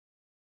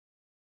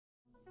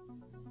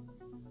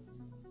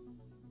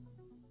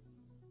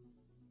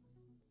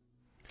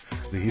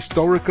The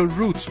historical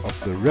roots of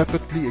the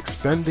rapidly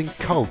expanding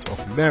cult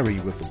of Mary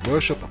with the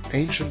worship of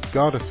ancient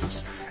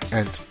goddesses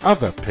and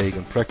other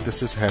pagan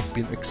practices have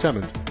been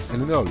examined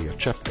in an earlier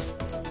chapter.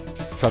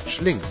 Such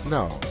links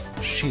now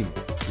seem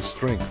to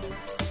strengthen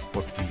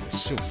what we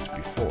assumed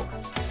before,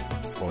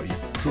 or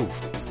even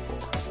proved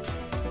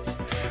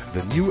before.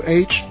 The New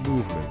Age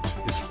movement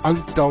is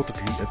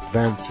undoubtedly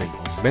advancing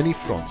on many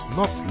fronts,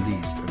 not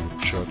least in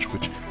the Church,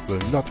 which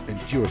will not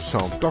endure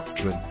sound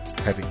doctrine,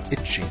 having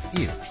itching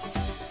ears.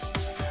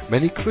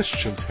 Many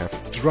Christians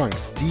have drunk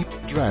deep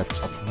draughts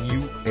of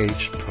New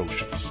Age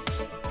potions.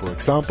 For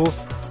example,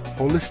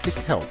 holistic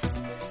health,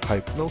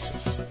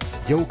 hypnosis,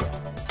 yoga,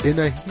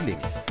 inner healing,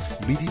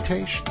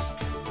 meditation,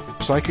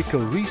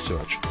 psychical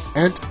research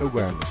and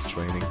awareness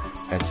training,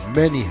 and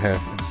many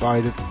have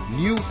imbibed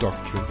new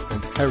doctrines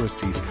and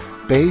heresies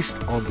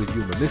based on the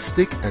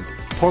humanistic and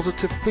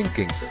positive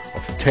thinking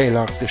of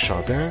Teilhard de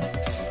Chardin,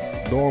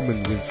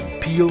 Norman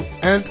Vincent Peale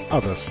and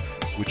others,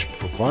 which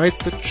provide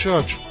the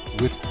Church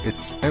with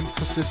its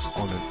emphasis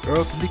on an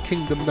earthly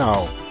kingdom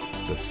now,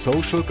 the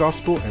social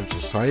gospel and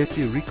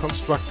society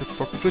reconstructed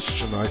for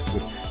Christianized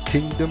with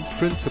kingdom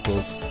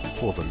principles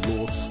for the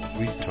Lord's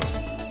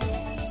return.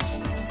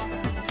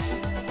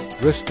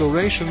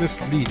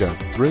 Restorationist leader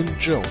Bryn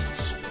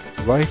Jones,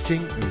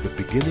 writing in the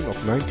beginning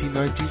of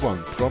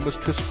 1991,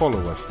 promised his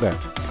followers that,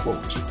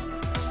 quote,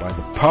 "By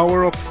the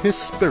power of His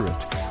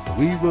Spirit,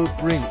 we will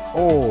bring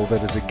all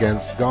that is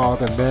against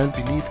God and man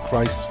beneath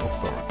Christ's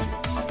authority.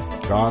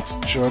 God's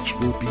Church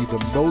will be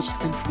the most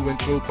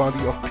influential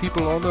body of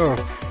people on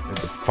earth in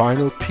the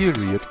final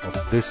period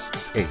of this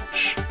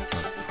age."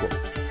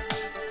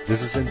 Unquote.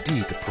 This is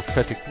indeed a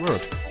prophetic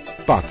word,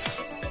 but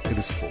it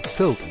is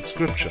fulfilled in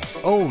Scripture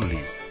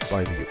only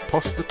by the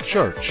apostate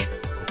Church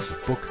of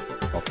the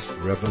Book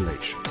of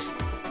Revelation.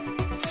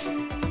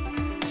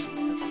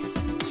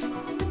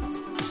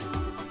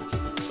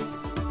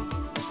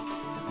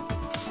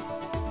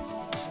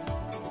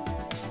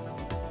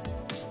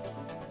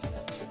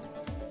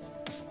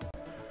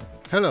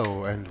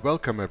 Hello and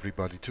welcome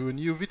everybody to a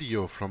new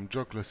video from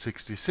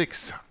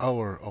Joggler66,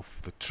 Hour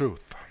of the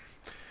Truth.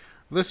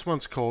 This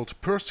one's called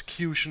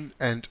Persecution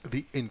and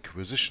the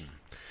Inquisition,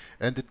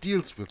 and it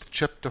deals with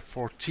chapter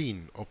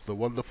 14 of the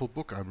wonderful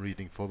book I'm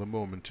reading for the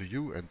moment to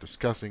you and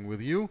discussing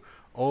with you,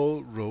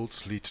 All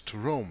Roads Lead to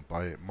Rome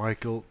by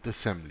Michael de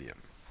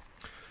Semlyen.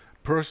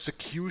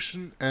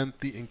 Persecution and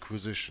the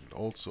Inquisition.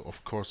 Also,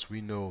 of course,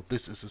 we know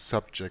this is a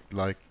subject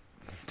like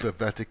the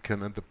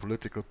Vatican and the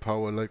political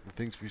power, like the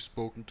things we've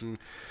spoken to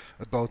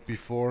about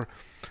before.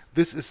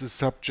 This is a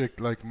subject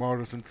like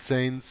martyrs and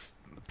saints,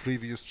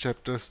 previous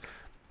chapters.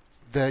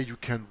 There you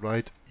can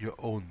write your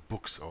own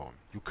books on.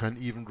 You can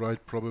even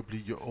write probably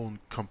your own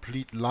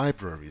complete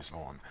libraries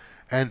on.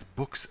 And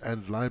books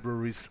and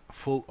libraries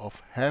full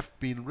of have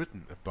been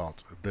written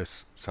about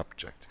this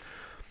subject,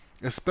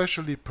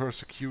 especially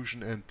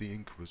persecution and the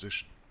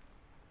Inquisition.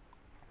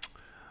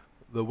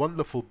 The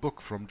wonderful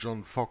book from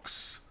John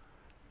Foxe,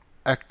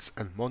 Acts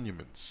and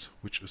Monuments,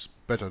 which is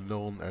better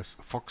known as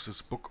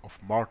Foxe's Book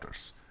of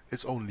Martyrs,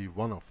 is only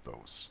one of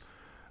those.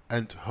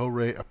 And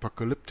Horae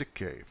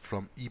Apocalypticae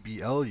from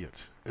E.B.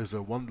 Elliott is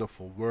a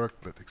wonderful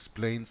work that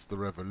explains the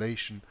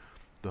Revelation,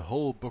 the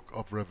whole book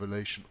of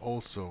Revelation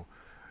also,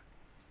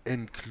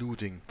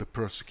 including the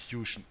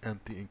persecution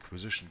and the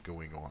Inquisition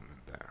going on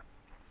in there.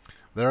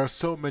 There are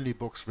so many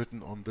books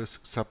written on this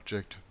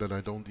subject that I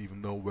don't even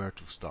know where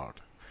to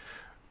start.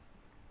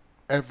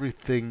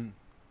 Everything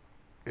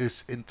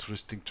is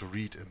interesting to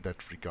read in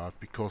that regard,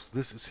 because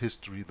this is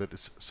history that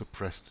is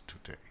suppressed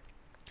today.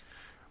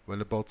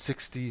 When about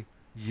 60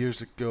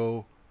 years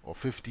ago or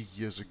 50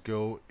 years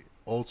ago,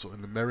 also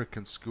in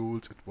American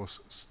schools, it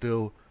was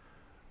still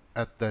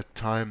at that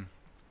time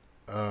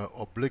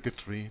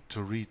obligatory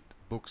to read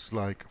books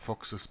like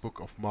Foxe's Book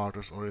of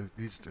Martyrs, or at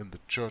least in the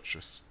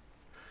churches,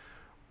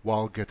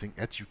 while getting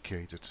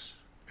educated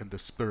in the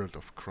spirit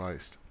of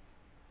Christ.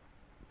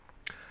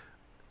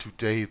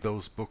 Today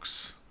those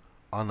books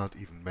are not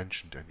even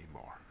mentioned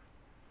anymore,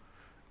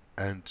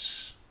 and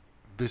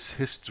this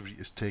history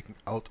is taken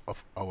out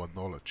of our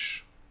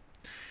knowledge,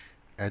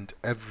 and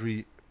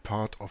every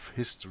part of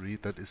history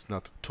that is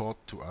not taught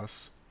to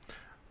us,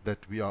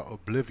 that we are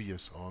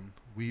oblivious on,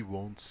 we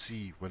won't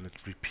see when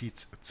it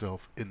repeats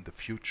itself in the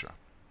future.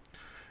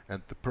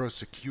 And the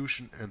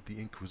persecution and the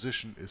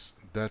Inquisition is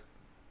that,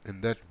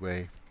 in that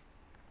way,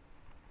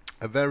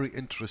 a very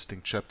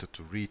interesting chapter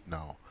to read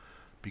now,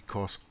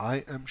 because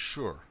I am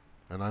sure,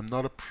 and I'm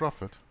not a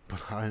prophet,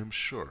 but I am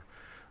sure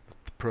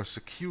that the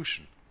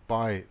persecution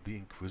by the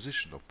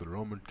Inquisition of the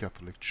Roman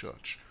Catholic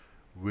Church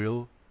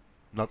will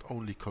not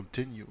only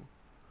continue,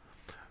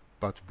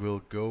 but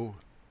will go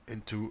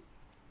into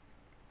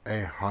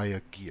a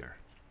higher gear.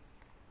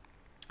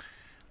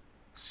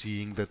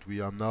 Seeing that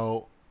we are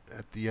now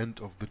at the end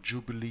of the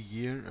Jubilee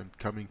year and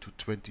coming to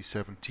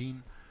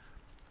 2017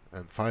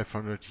 and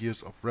 500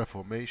 years of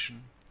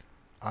Reformation,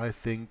 I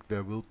think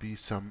there will be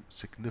some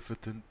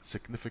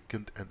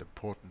significant and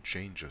important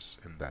changes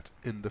in that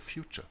in the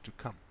future to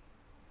come.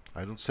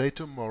 I don't say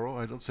tomorrow,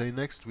 I don't say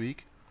next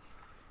week,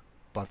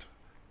 but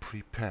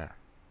prepare.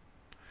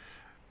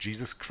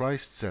 Jesus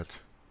Christ said,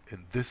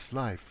 in this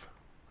life,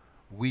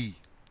 we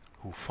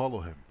who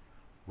follow him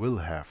will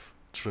have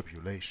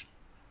tribulation.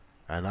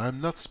 And I'm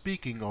not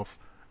speaking of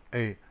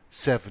a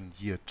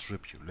 7-year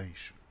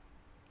tribulation,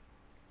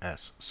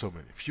 as so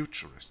many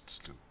futurists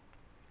do,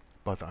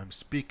 but I'm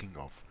speaking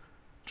of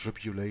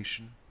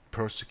tribulation,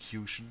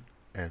 persecution,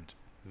 and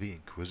the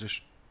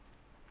Inquisition.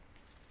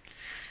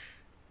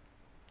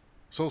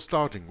 So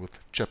starting with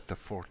chapter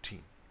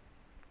 14.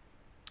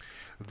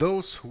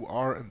 Those who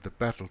are in the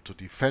battle to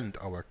defend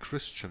our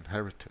Christian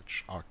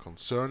heritage are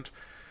concerned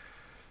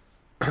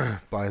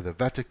by the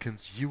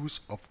Vatican's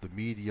use of the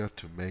media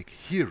to make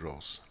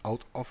heroes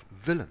out of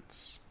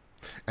villains,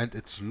 and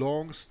its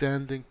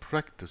long-standing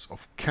practice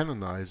of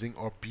canonizing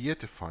or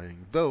beatifying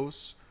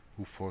those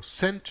who for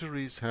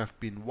centuries have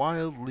been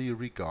widely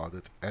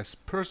regarded as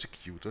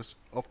persecutors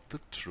of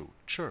the true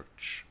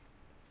Church.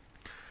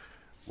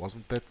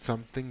 Wasn't that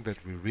something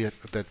that we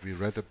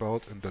read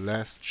about in the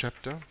last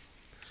chapter?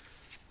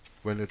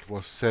 When it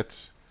was said,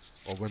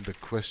 or when the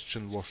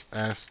question was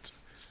asked,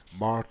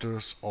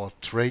 martyrs or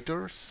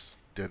traitors?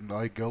 Didn't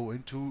I go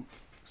into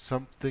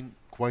something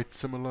quite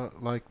similar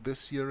like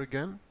this here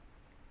again?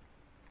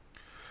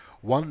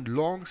 One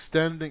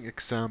long-standing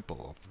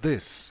example of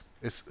this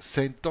is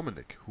Saint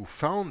Dominic, who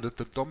founded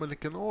the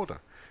Dominican order,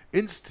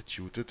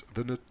 instituted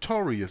the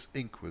notorious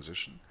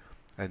Inquisition,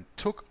 and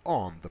took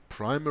on the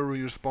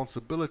primary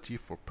responsibility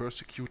for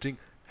persecuting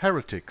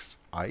heretics,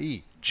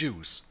 i.e.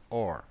 Jews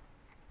or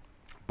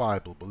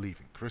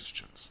Bible-believing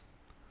Christians.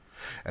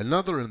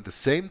 Another in the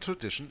same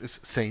tradition is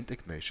Saint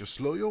Ignatius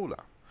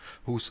Loyola,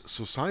 whose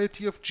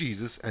Society of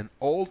Jesus, an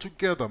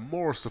altogether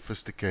more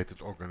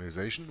sophisticated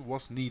organization,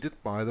 was needed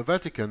by the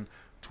Vatican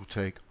to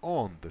take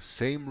on the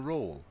same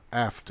role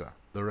after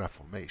the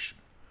Reformation.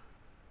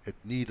 It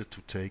needed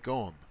to take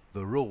on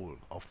the role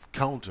of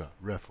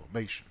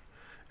counter-Reformation.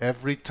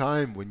 Every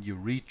time when you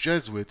read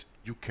Jesuit,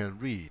 you can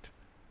read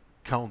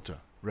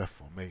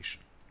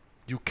counter-Reformation.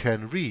 You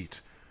can read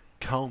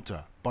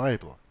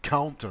counter-Bible,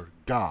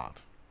 counter-God.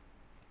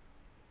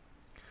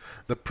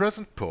 The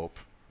present Pope,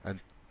 and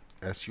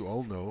as you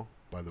all know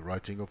by the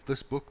writing of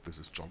this book, this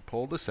is John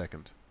Paul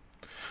II,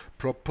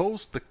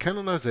 proposed the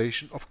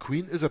canonization of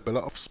Queen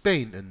Isabella of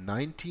Spain in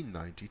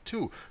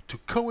 1992 to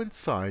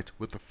coincide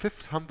with the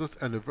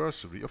 500th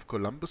anniversary of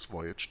Columbus'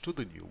 voyage to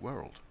the New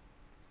World.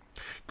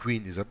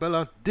 Queen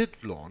Isabella did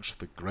launch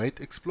the Great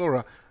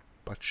Explorer,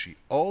 but she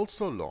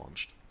also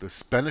launched the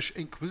Spanish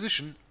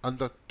Inquisition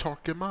under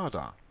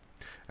Torquemada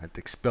and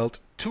expelled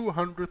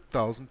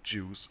 200,000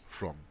 Jews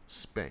from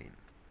Spain.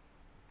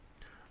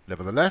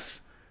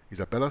 Nevertheless,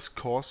 Isabella's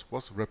cause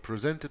was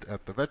represented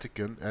at the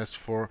Vatican as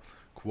for,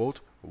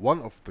 quote,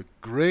 one of the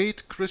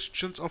great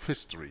Christians of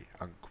history,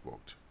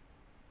 unquote.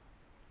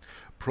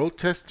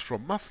 Protests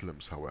from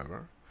Muslims,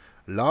 however,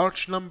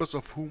 large numbers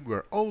of whom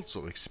were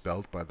also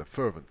expelled by the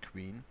fervent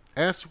Queen,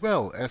 as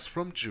well as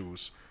from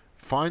Jews,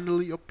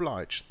 finally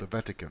obliged the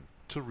Vatican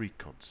to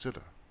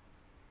reconsider.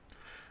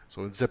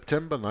 So in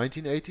September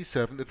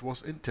 1987 it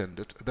was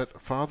intended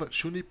that Father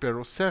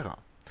Junipero Serra,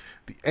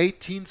 the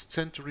 18th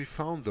century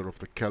founder of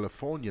the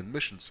Californian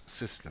missions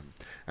system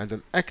and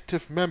an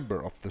active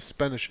member of the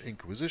Spanish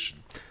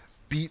Inquisition,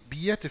 be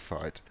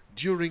beatified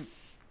during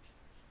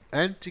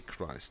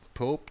Antichrist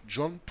Pope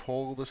John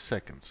Paul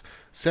II's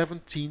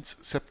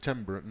 17th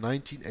September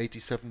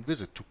 1987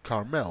 visit to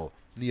Carmel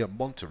near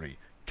Monterey,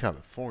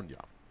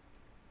 California.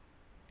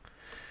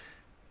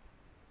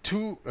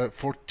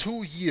 For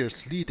 2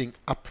 years leading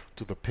up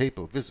to the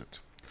papal visit,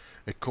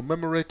 a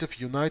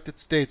commemorative United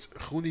States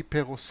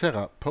Junipero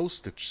Serra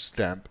postage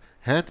stamp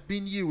had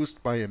been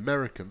used by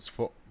Americans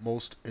for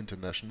most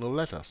international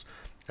letters,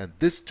 and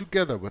this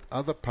together with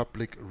other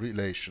public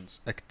relations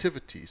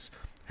activities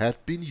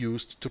had been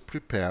used to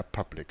prepare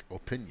public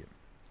opinion.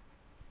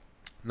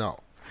 Now,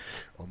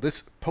 on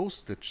this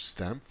postage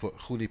stamp for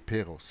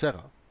Junipero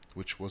Serra,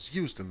 which was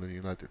used in the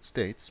United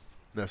States,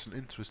 there's an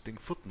interesting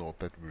footnote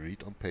that we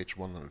read on page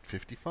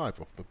 155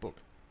 of the book.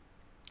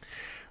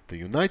 The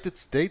United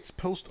States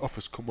Post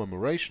Office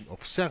commemoration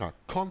of Serra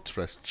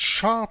contrasts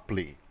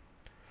sharply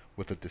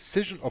with the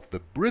decision of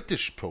the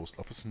British Post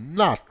Office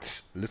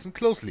not, listen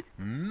closely,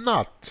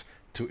 not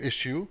to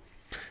issue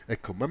a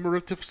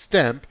commemorative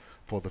stamp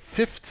for the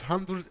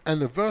 500th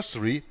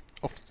anniversary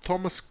of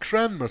Thomas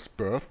Cranmer's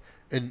birth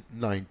in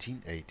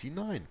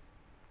 1989.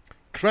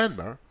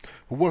 Cranmer,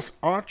 who was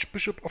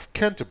Archbishop of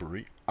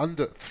Canterbury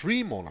under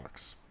 3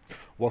 monarchs,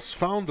 was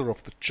founder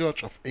of the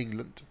Church of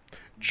England,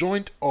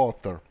 joint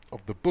author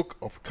of the Book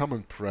of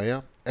Common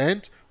Prayer,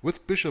 and,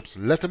 with Bishops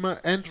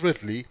Latimer and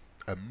Ridley,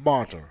 a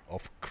martyr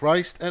of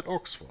Christ at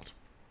Oxford.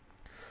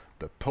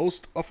 The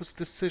Post Office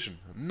decision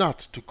not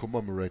to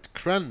commemorate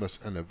Cranmer's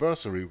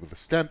anniversary with a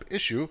stamp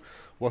issue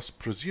was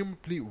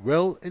presumably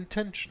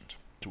well-intentioned,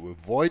 to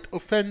avoid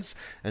offense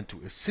and to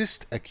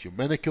assist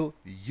ecumenical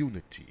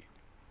unity.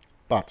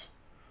 But,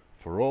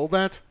 for all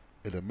that,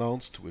 it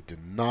amounts to a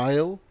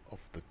denial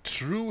of the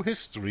true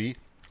history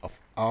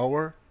of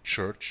our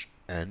church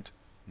and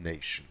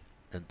nation,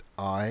 and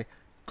I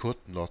could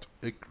not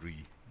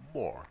agree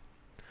more.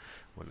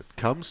 When it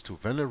comes to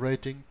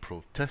venerating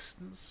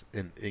Protestants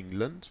in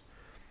England,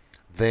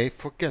 they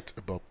forget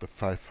about the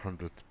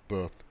 500th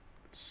birth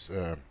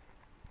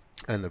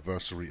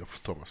anniversary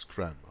of Thomas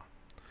Cranmer.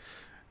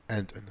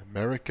 And in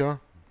America,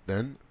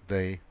 then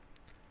they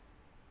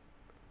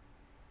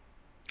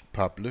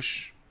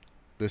publish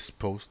this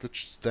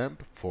postage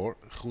stamp for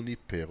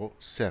Junipero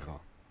Serra.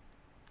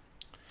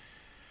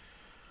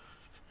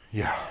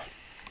 Yeah.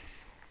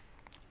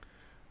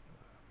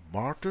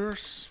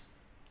 Martyrs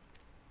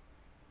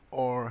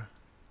or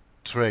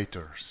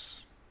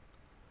traitors?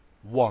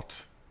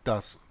 What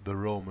does the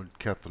Roman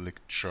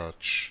Catholic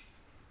Church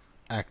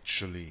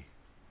actually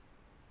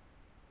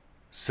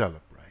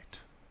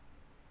celebrate?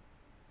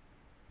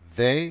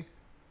 They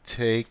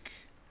take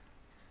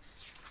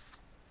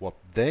what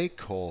they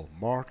call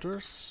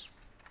martyrs,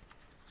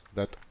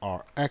 that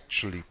are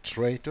actually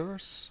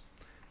traitors,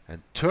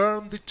 and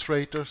turn the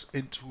traitors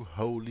into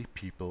holy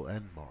people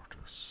and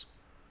martyrs.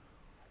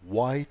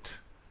 White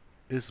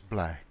is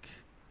black,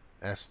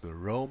 as the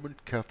Roman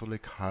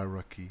Catholic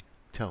hierarchy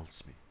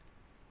tells me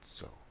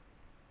so.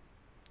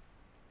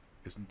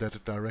 Isn't that a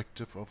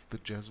directive of the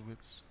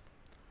Jesuits?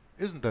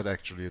 Isn't that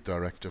actually a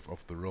directive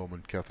of the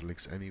Roman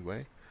Catholics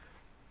anyway?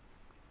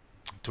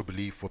 To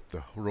believe what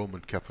the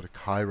Roman Catholic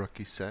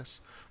hierarchy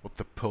says, what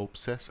the Pope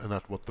says, and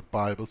not what the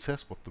Bible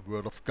says, what the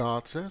Word of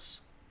God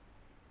says?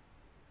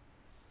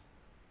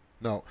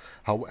 Now,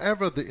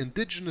 however, the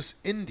indigenous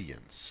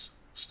Indians,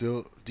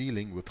 still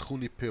dealing with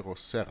Junipero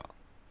Serra,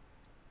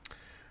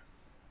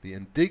 the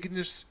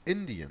indigenous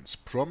Indians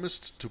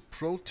promised to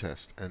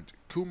protest, and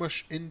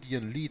Chumash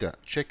Indian leader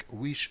Chek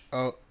Wish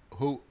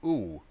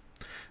Ho'u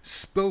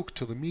spoke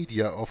to the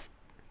media of,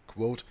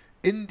 quote,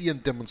 Indian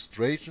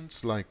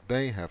demonstrations like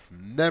they have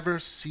never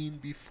seen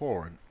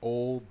before in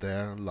all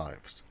their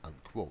lives,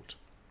 unquote.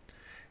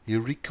 He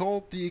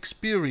recalled the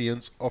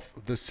experience of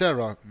the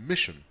Serra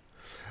mission,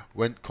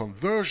 when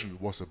conversion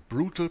was a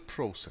brutal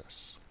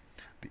process.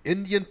 The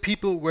Indian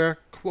people were,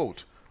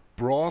 quote,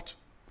 brought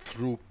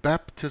through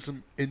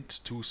baptism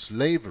into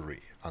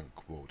slavery,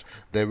 unquote.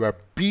 They were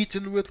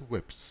beaten with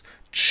whips,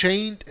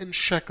 chained in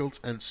shackles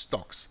and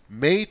stocks,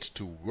 made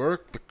to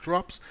work the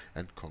crops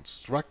and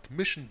construct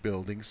mission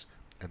buildings,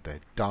 and they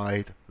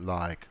died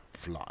like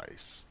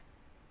flies.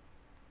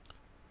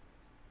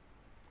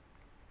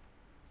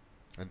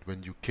 And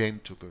when you came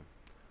to the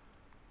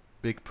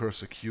big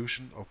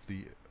persecution of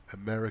the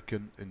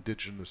American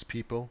indigenous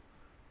people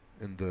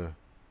in the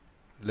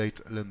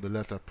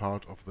latter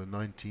part of the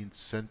 19th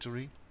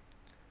century,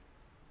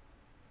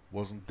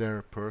 wasn't there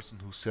a person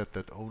who said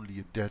that only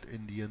a dead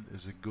Indian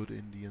is a good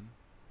Indian?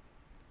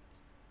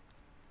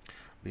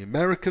 The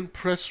American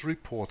press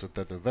reported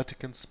that a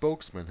Vatican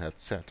spokesman had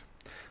said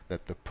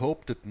that the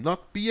Pope did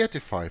not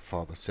beatify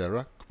Father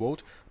Serra,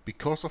 quote,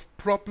 because of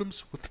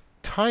problems with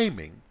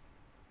timing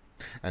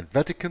and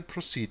Vatican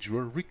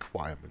procedural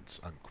requirements,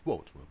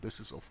 unquote. Well, this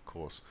is, of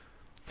course,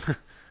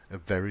 a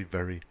very,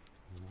 very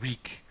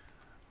weak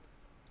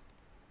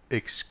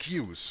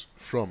excuse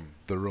from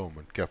the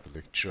Roman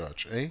Catholic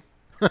Church, eh?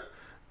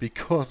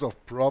 Because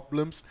of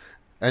problems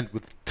and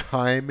with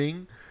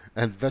timing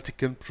and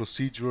Vatican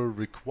procedural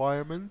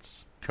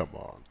requirements? Come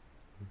on.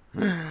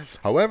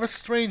 However,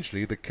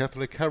 strangely, the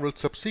Catholic Herald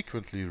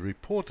subsequently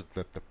reported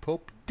that the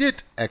Pope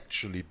did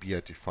actually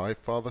beatify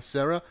Father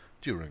Serra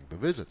during the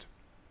visit.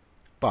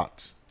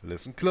 But,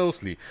 listen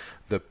closely,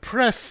 the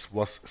press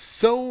was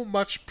so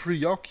much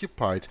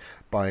preoccupied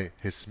by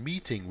his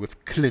meeting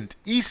with Clint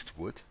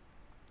Eastwood,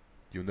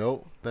 you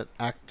know, that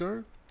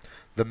actor,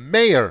 the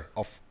mayor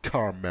of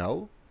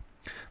Carmel,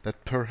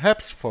 that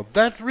perhaps for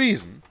that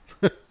reason,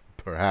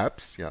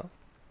 perhaps, yeah,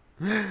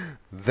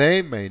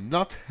 they may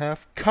not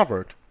have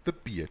covered the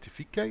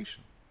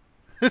beatification.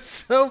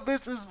 So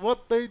this is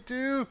what they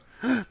do.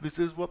 This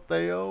is what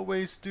they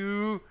always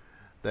do.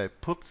 They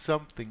put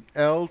something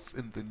else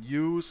in the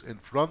news in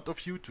front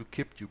of you to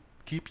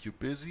keep you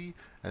busy,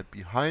 and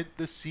behind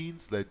the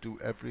scenes they do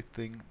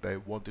everything they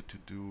wanted to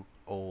do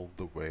all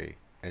the way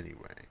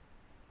anyway.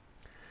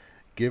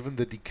 Given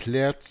the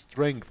declared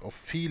strength of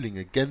feeling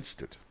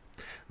against it,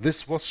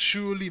 this was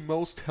surely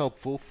most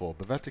helpful for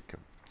the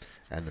Vatican.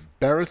 An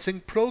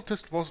embarrassing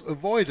protest was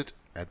avoided,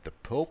 and the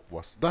Pope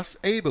was thus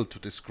able to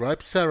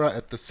describe Serra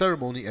at the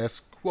ceremony as,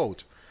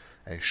 quote,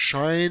 a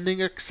shining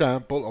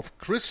example of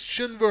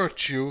Christian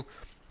virtue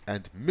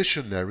and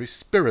missionary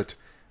spirit,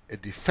 a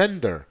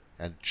defender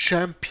and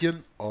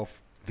champion of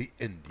the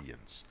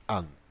Indians,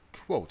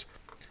 unquote.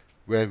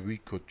 Where we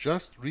could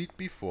just read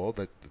before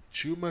that the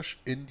Chumash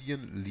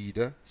Indian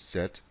leader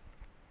said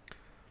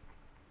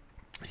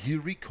he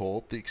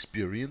recalled the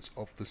experience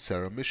of the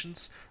Serra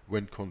missions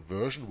when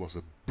conversion was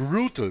a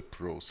brutal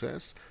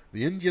process.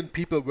 The Indian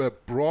people were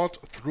brought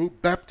through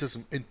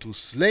baptism into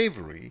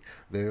slavery.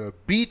 They were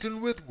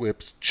beaten with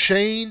whips,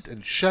 chained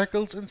in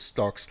shackles and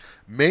stocks,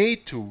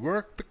 made to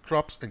work the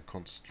crops and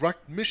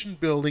construct mission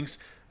buildings,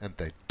 and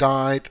they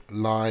died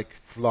like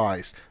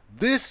flies.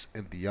 This,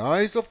 in the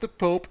eyes of the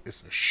Pope,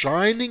 is a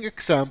shining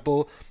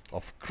example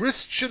of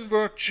Christian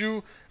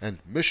virtue and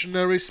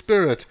missionary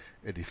spirit,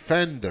 a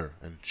defender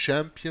and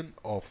champion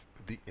of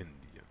the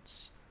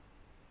Indians.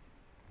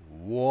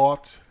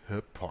 What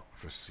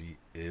hypocrisy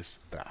is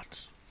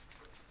that?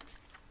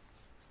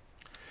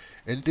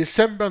 In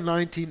December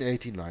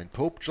 1989,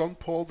 Pope John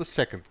Paul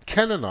II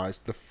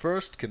canonized the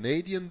first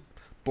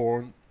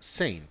Canadian-born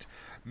saint,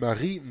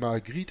 Marie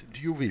Marguerite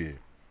Diouville,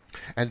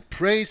 and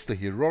praised the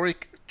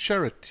heroic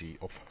charity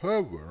of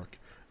her work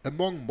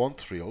among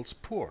Montreal's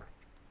poor.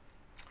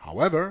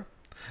 However,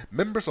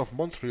 members of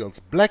Montreal's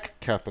black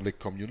Catholic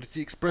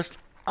community expressed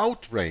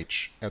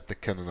outrage at the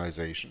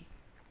canonization,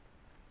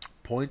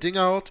 pointing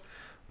out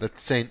that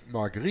Saint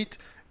Marguerite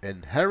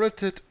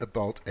inherited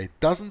about a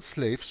dozen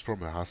slaves from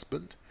her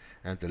husband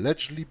and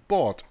allegedly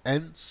bought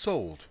and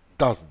sold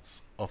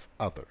dozens of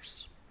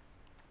others.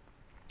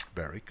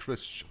 Very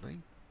Christian, eh?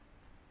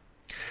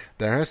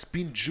 There has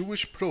been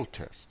Jewish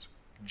protest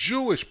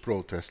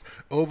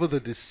over the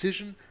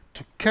decision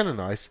to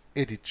canonize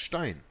Edith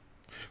Stein,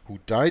 who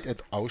died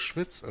at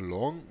Auschwitz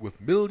along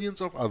with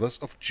millions of others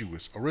of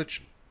Jewish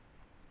origin.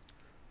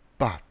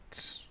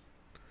 But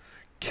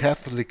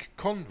Catholic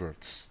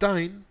convert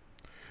Stein,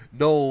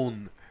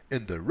 known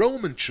in the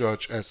Roman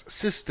Church as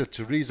Sister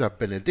Teresa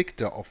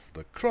Benedicta of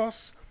the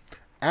Cross,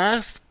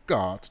 asked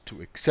God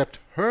to accept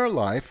her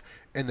life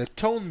in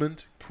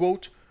atonement,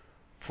 quote,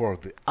 for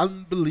the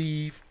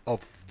unbelief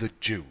of the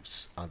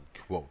Jews,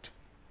 unquote.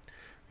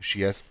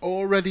 She has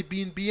already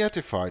been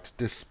beatified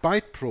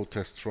despite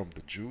protests from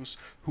the Jews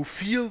who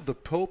feel the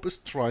Pope is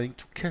trying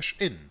to cash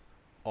in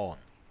on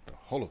the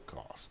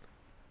Holocaust.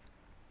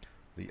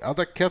 The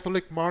other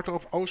Catholic martyr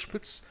of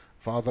Auschwitz,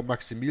 Father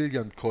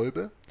Maximilian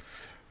Kolbe,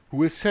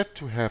 who is said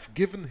to have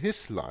given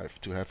his life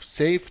to have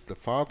saved the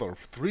father of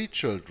 3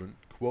 children,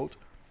 quote,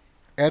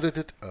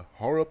 edited a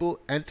horrible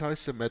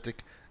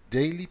anti-Semitic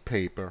daily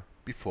paper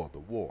before the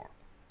war,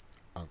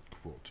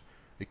 unquote,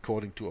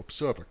 according to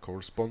Observer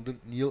correspondent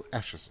Neil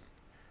Acheson.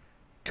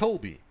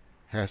 Kolbe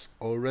has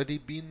already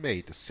been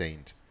made a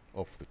saint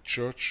of the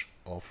Church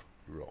of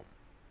Rome.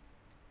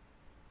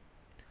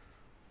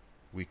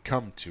 We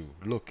come to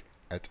look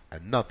at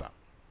another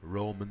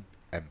Roman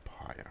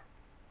Empire.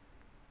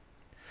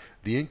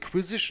 The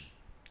Inquisition,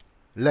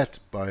 led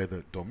by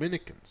the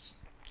Dominicans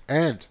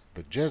and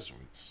the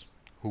Jesuits,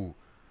 who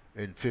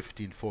in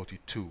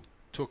 1542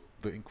 took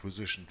the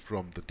Inquisition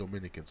from the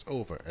Dominicans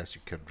over, as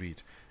you can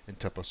read in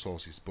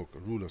Tapasorsi's book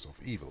Rulers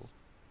of Evil.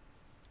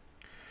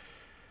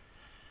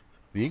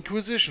 The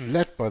Inquisition,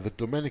 led by the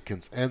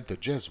Dominicans and the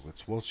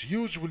Jesuits, was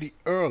usually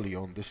early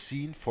on the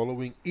scene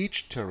following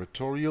each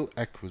territorial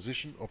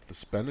acquisition of the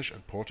Spanish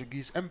and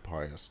Portuguese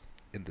empires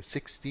in the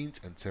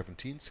 16th and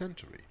 17th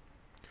century.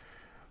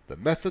 The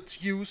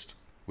methods used,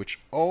 which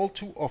all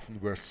too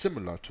often were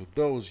similar to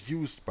those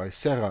used by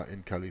Serra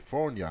in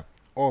California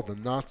or the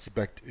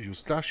Nazi-backed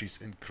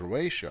Ustashis in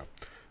Croatia,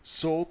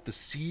 sowed the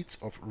seeds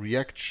of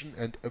reaction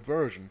and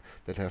aversion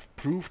that have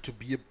proved to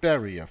be a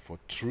barrier for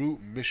true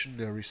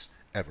missionaries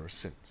ever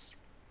since.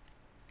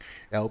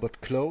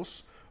 Albert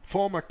Close,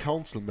 former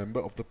council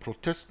member of the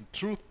Protestant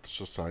Truth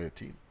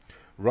Society,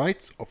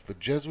 writes of the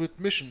Jesuit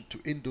mission to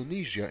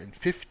Indonesia in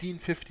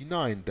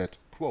 1559 that,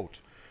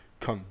 quote,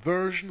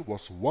 conversion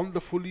was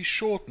wonderfully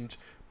shortened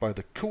by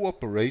the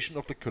cooperation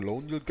of the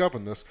colonial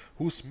governors,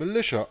 whose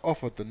militia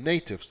offered the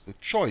natives the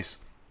choice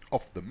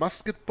of the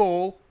musket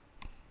ball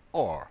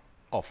or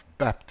of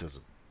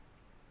baptism.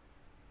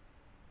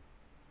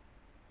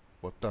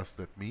 What does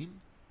that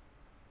mean?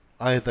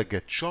 Either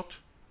get shot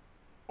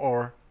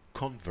or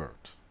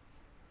convert.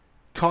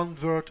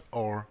 Convert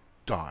or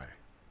die.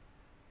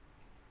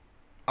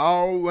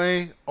 Our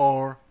way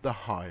or the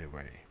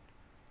highway.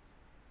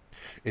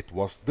 It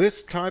was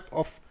this type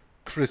of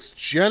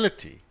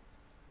Christianity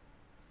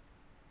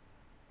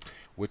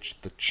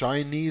which the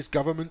Chinese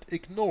government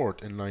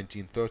ignored in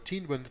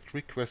 1913 when it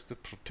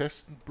requested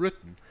Protestant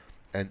Britain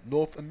and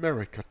North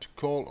America to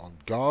call on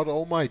God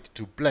Almighty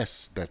to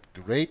bless that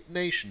great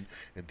nation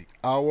in the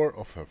hour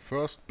of her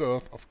first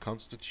birth of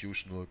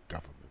constitutional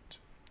government.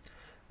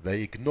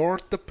 They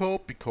ignored the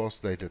Pope because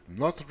they did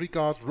not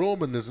regard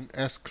Romanism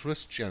as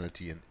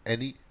Christianity in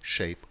any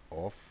shape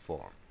or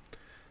form.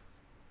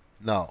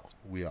 Now,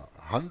 we are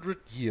 100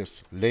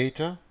 years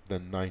later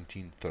than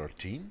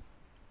 1913.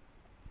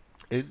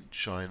 In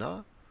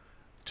China,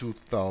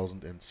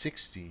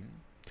 2016,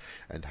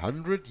 and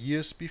 100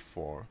 years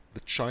before,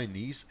 the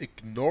Chinese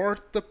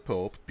ignored the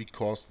Pope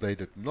because they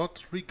did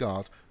not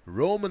regard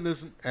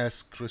Romanism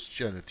as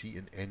Christianity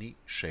in any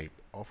shape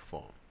or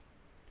form.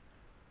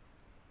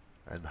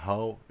 And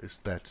how is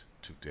that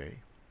today?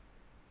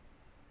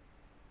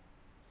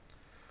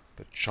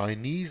 The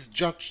Chinese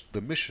judged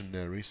the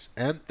missionaries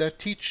and their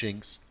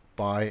teachings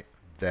by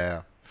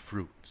their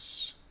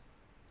fruits.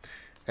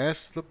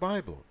 As the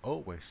Bible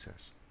always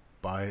says,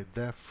 by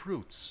their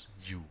fruits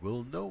you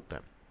will know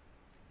them.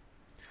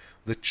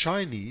 The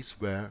Chinese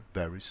were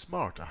very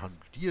smart 100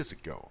 years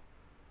ago.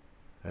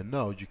 And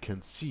now you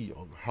can see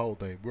on how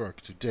they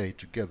work today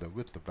together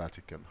with the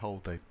Vatican,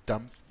 how they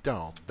dumped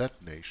down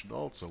that nation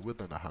also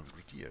within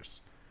 100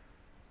 years.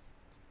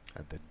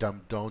 And they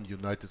dumped down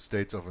United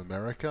States of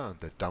America, and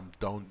they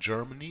dumped down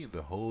Germany,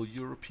 the whole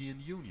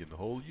European Union, the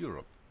whole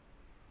Europe.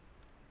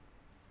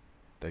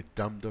 They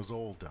dumped us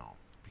all down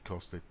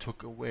because they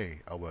took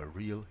away our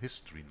real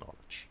history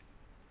knowledge.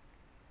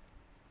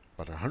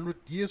 But 100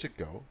 years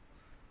ago,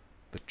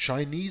 the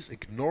Chinese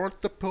ignored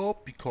the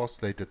Pope because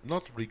they did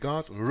not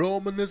regard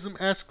Romanism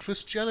as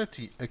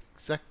Christianity.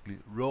 Exactly,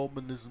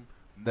 Romanism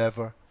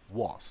never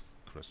was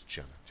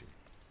Christianity.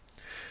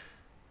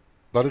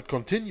 But it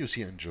continues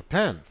here in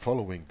Japan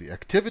following the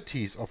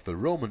activities of the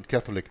Roman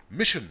Catholic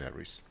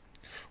missionaries,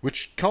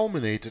 which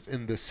culminated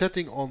in the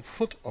setting on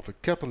foot of a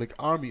Catholic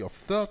army of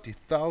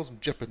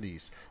 30,000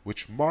 Japanese,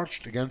 which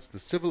marched against the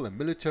civil and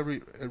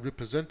military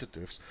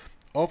representatives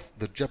of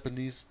the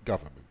Japanese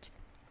government.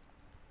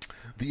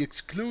 The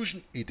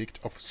Exclusion Edict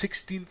of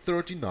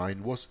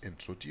 1639 was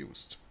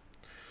introduced.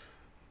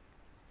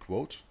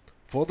 Quote,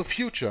 "For the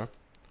future,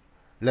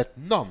 let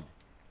none,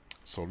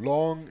 so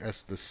long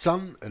as the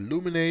sun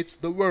illuminates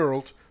the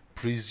world,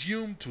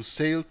 presume to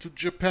sail to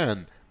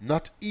Japan,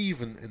 not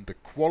even in the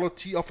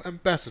quality of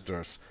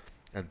ambassadors,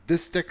 and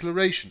this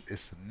declaration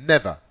is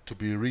never to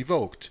be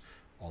revoked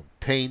on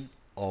pain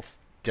of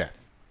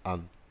death."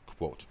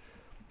 Unquote.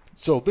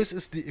 So this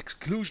is the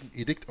Exclusion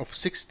Edict of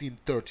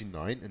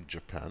 1639 in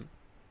Japan.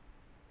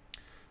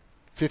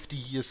 50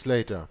 years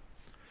later,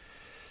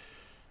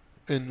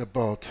 in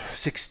about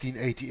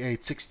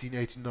 1688,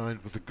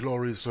 1689, with the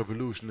Glorious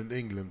Revolution in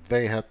England,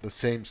 they had the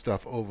same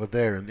stuff over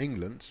there in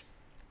England.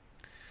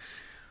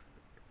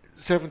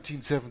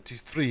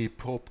 1773,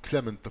 Pope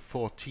Clement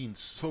XIV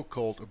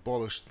so-called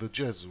abolished the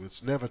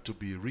Jesuits, never to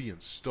be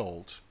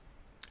reinstalled.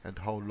 And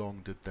how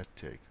long did that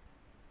take?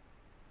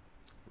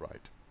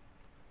 Right.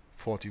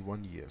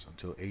 41 years,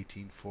 until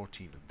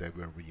 1814, and they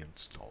were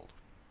reinstalled.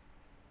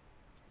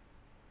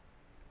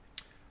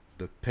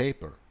 The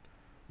paper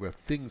where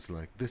things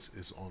like this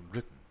is on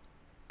written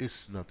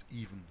is not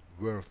even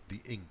worth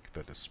the ink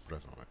that is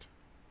spread on it.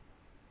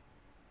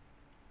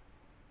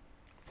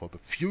 For the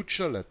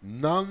future let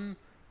none,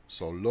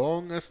 so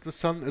long as the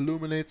sun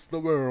illuminates the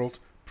world,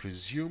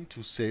 presume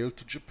to sail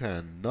to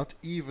Japan, not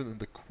even in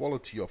the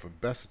quality of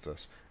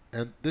ambassadors,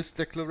 and this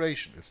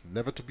declaration is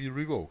never to be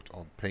revoked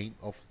on pain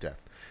of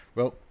death.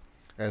 Well,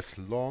 as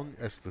long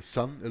as the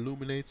sun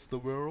illuminates the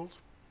world,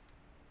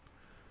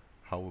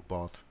 how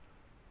about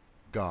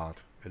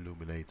God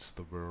illuminates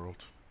the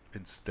world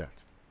instead?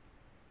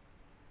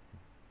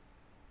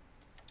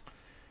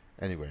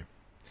 Anyway,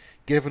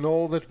 given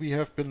all that we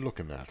have been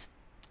looking at,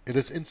 it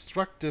is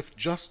instructive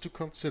just to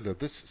consider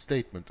this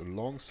statement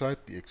alongside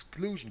the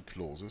exclusion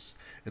clauses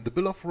in the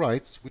Bill of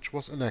Rights, which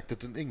was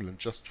enacted in England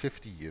just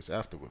 50 years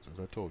afterwards, as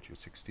I told you,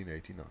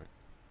 1689.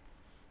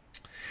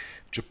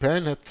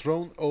 Japan had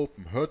thrown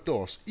open her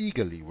doors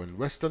eagerly when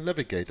Western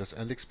navigators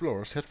and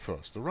explorers had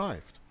first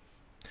arrived.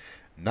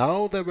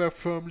 Now they were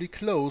firmly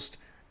closed,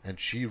 and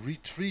she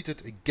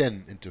retreated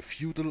again into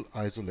feudal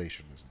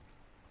isolationism.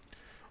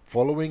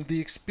 Following the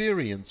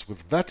experience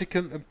with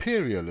Vatican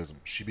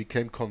imperialism, she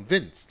became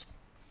convinced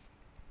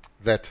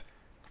that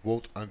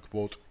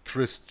quote-unquote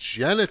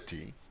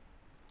Christianity,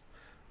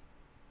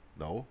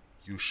 no,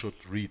 you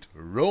should read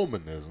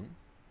Romanism,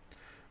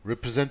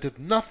 represented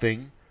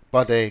nothing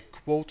but a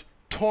quote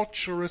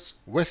torturous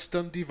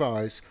Western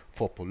device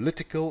for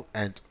political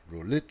and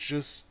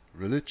religious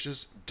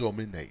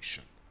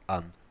domination,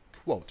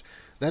 unquote.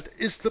 That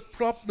is the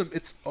problem.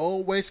 It's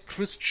always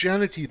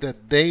Christianity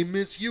that they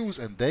misuse,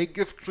 and they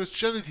give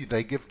Christianity,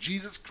 they give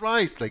Jesus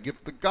Christ, they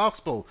give the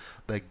gospel,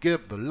 they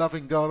give the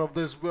loving God of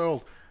this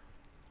world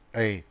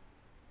a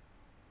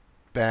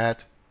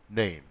bad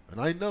name.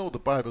 And I know the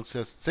Bible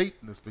says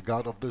Satan is the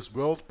God of this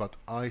world, but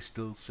I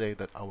still say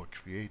that our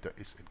Creator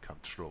is in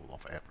control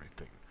of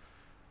everything.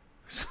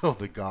 So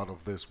the God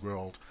of this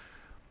world,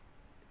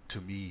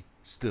 to me,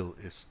 still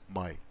is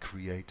my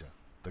Creator,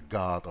 the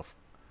God of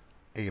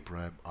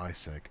Abraham,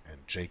 Isaac, and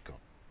Jacob.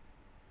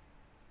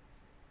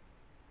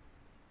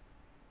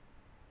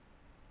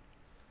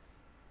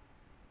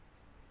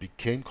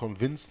 Became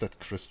convinced that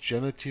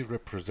Christianity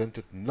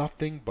represented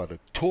nothing but a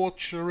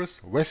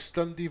torturous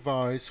Western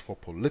device for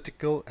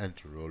political and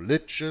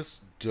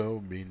religious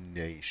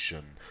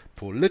domination.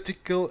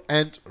 Political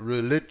and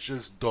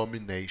religious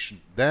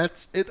domination.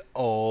 That's it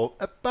all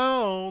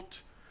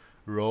about.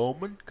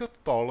 Roman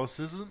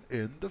Catholicism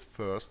in the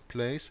first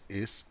place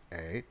is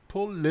a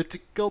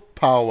political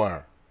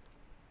power.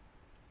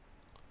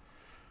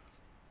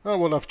 Well,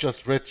 what I've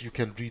just read, you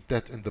can read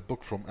that in the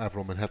book From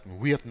Avro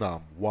Manhattan,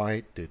 Vietnam.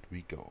 Why did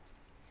we go?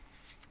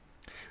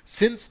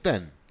 Since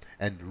then,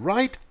 and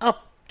right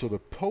up to the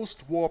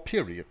post-war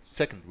period,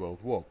 Second World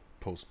War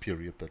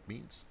post-period that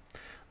means,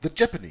 the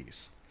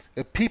Japanese,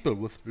 a people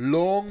with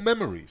long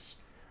memories,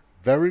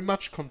 very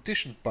much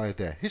conditioned by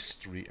their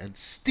history and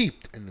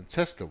steeped in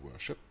ancestor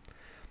worship,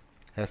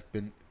 have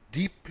been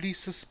deeply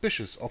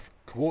suspicious of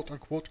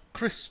quote-unquote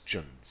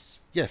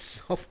Christians.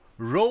 Yes, of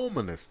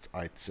Romanists,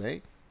 I'd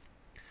say.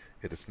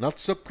 It is not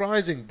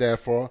surprising,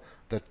 therefore,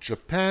 that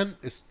Japan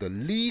is the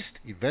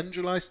least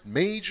evangelized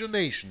major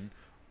nation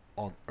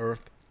on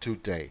earth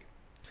today.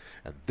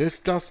 And this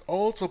does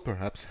also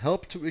perhaps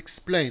help to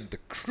explain the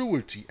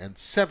cruelty and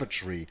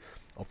savagery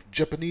of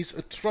Japanese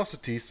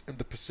atrocities in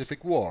the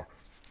Pacific War,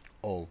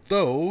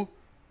 although,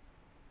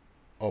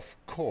 of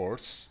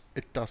course,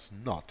 it does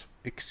not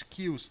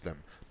excuse them,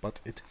 but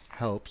it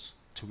helps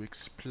to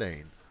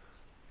explain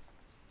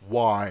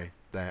why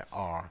they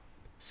are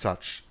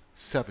such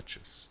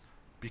savages.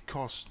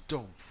 Because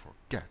don't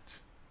forget,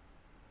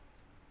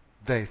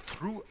 they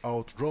threw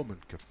out Roman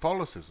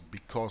Catholicism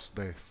because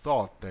they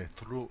thought they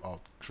threw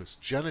out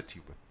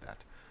Christianity with that.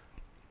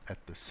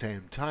 At the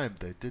same time,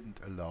 they didn't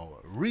allow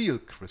real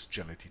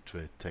Christianity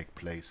to take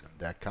place in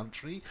their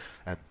country,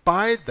 and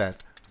by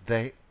that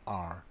they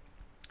are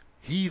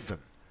heathen,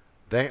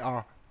 they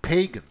are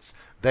pagans,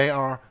 they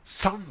are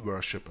sun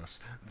worshippers,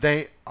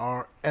 they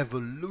are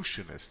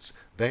evolutionists,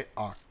 they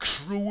are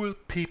cruel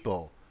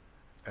people,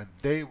 and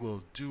they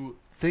will do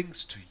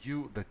things to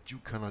you that you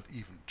cannot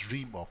even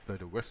dream of,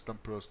 that a Western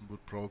person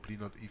would probably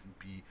not even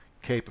be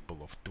capable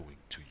of doing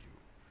to you.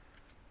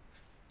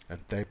 And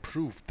they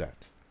proved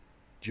that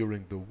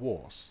during the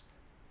wars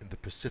in the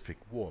Pacific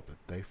War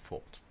that they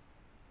fought.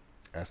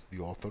 As the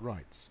author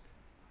writes,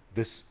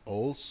 this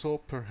also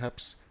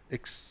perhaps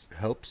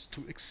helps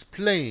to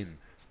explain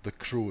the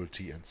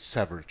cruelty and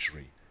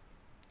savagery,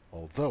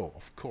 although,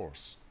 of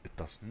course, it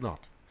does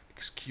not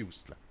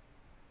excuse them.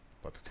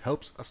 But it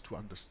helps us to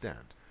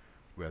understand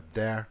where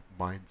their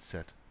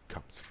mindset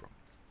comes from.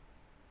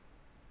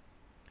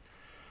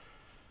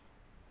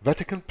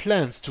 Vatican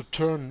plans to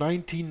turn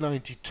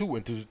 1992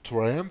 into the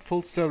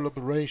triumphal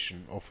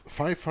celebration of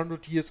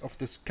 500 years of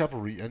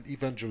discovery and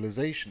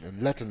evangelization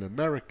in Latin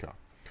America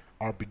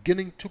are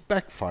beginning to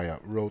backfire,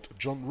 wrote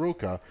John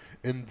Roca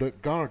in The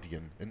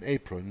Guardian in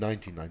April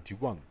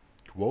 1991.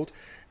 Quote,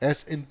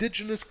 as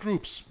indigenous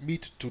groups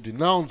meet to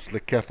denounce the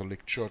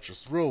Catholic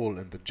Church's role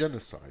in the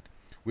genocide,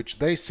 which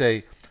they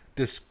say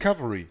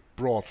discovery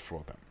brought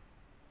for them.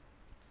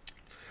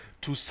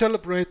 To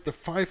celebrate the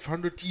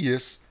 500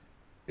 years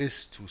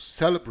is to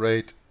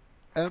celebrate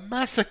a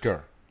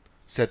massacre,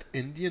 said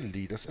Indian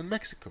leaders in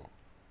Mexico.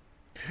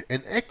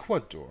 In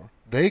Ecuador,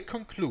 they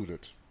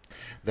concluded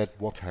that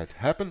what had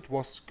happened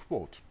was,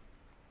 quote,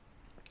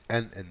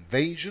 an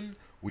invasion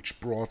which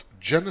brought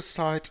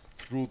genocide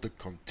through the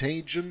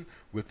contagion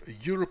with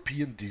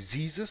European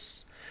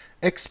diseases,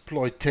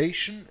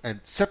 exploitation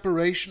and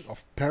separation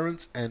of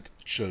parents and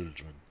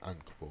children,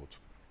 unquote.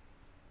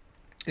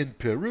 In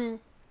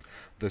Peru,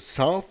 the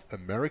South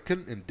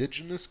American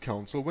Indigenous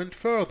Council went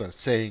further,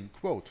 saying,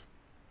 quote,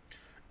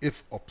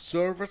 if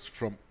observers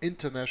from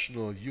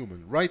international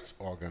human rights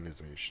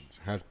organizations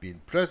had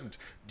been present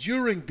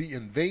during the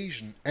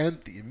invasion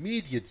and the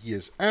immediate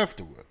years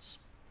afterwards,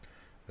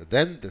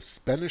 then the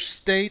Spanish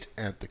state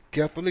and the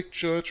Catholic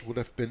Church would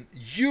have been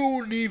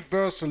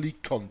universally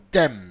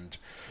condemned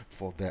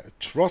for their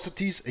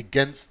atrocities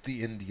against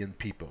the Indian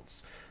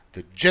peoples.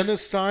 The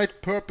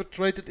genocide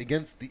perpetrated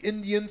against the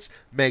Indians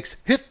makes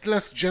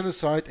Hitler's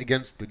genocide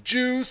against the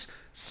Jews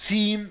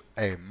seem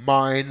a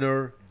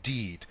minor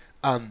deed.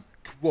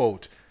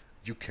 Unquote.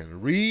 You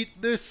can read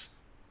this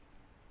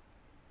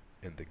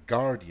in The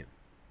Guardian,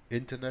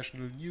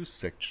 International News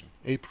section,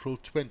 April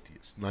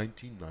 20th,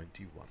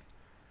 1991.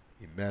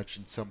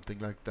 Imagine something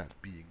like that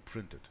being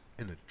printed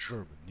in a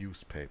German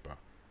newspaper.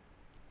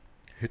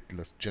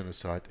 Hitler's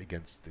genocide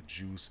against the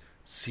Jews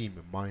seem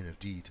a minor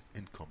deed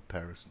in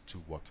comparison to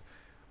what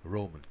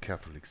Roman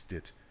Catholics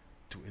did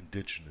to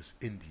indigenous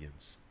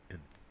Indians in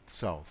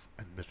South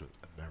and Middle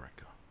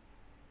America.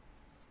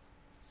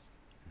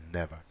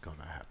 Never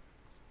gonna happen.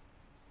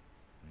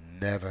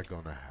 Never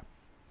gonna happen.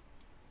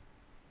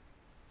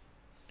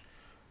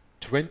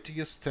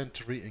 20th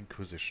century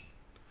Inquisition.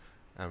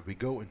 And we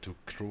go into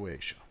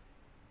Croatia.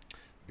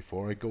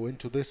 Before I go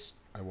into this,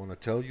 I want to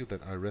tell you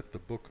that I read the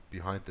book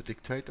Behind the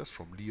Dictators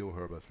from Leo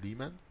Herbert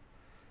Lehman,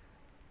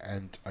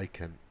 and I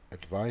can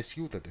advise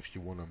you that if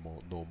you want to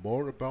know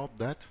more about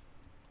that,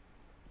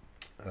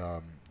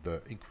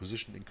 the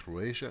Inquisition in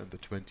Croatia in the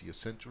 20th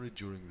century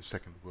during the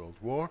Second World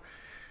War,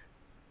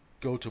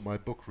 go to my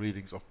book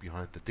Readings of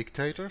Behind the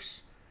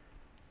Dictators,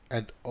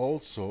 and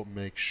also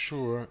make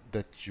sure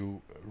that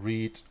you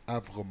read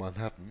Avro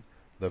Manhattan,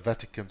 the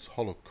Vatican's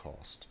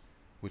Holocaust,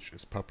 which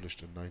is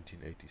published in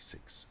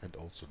 1986 and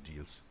also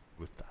deals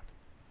with that.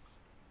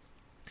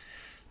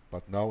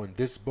 But now in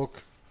this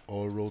book,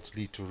 All Roads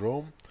Lead to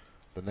Rome,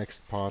 the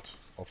next part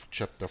of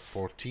chapter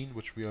 14,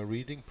 which we are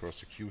reading,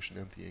 Persecution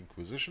and the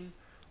Inquisition,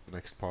 the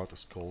next part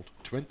is called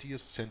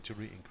 20th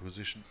Century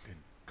Inquisition in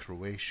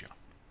Croatia.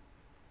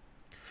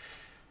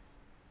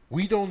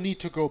 We don't need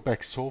to go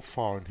back so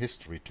far in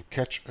history to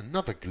catch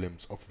another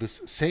glimpse of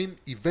this same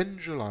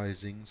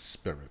evangelizing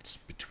spirit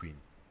between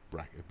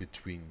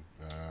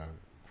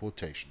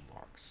quotation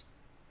marks.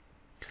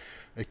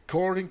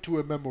 According to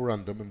a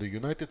memorandum in the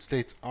United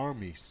States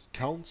Army's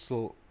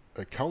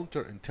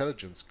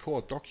Counterintelligence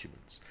Corps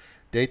documents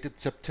dated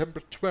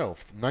September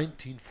 12,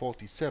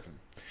 1947.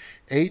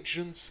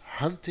 Agents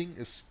hunting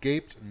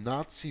escaped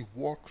Nazi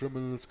war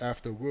criminals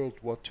after World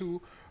War II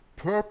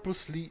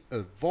purposely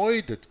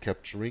avoided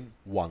capturing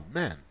one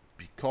man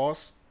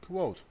because,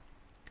 quote,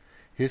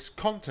 his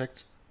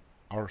contacts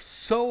are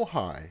so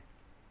high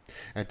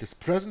and his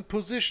present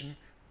position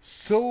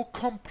so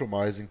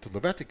compromising to the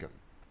Vatican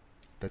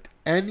that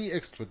any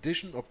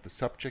extradition of the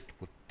subject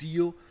would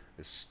deal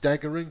a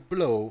staggering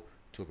blow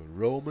to the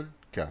Roman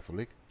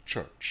Catholic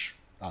Church,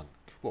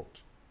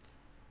 unquote.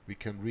 We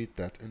can read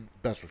that in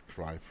Battle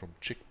Cry from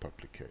Chick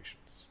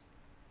Publications.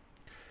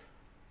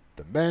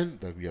 The man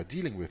that we are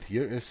dealing with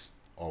here is,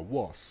 or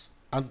was,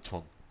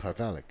 Anton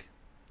Pavelic,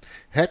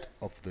 head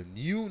of the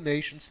new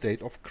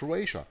nation-state of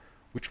Croatia,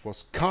 which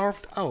was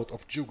carved out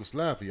of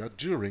Yugoslavia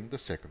during the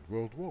Second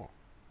World War.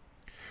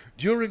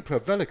 During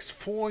Pavelic's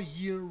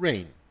 4-year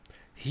reign,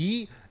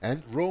 he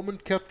and Roman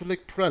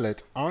Catholic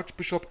prelate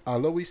Archbishop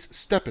Alois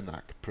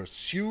Stepinac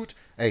pursued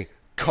a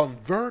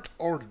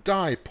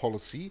convert-or-die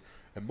policy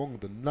among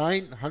the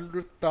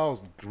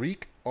 900,000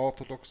 Greek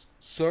Orthodox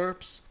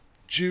Serbs,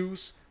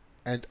 Jews,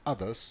 and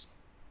others,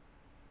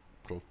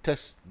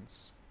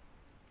 Protestants,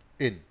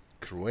 in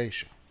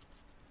Croatia.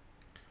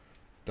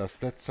 Does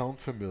that sound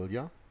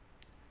familiar?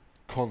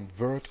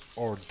 Convert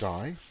or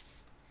die?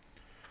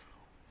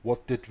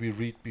 What did we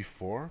read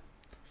before?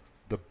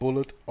 The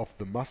bullet of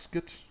the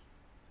musket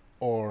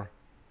or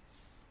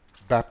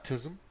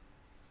baptism,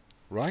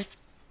 right?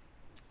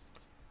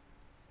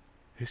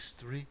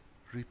 History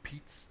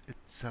repeats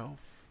itself.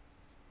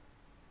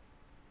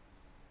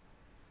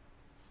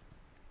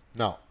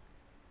 Now,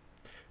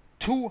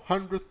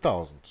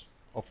 200,000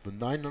 of the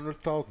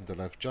 900,000 that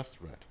I've just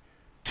read,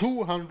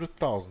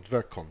 200,000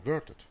 were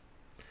converted.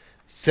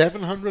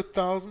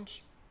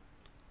 700,000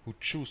 who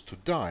choose to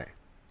die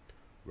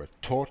were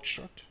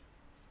tortured,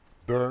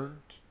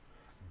 burned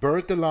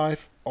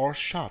alive or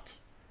shot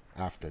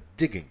after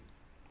digging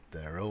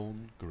their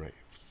own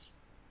graves.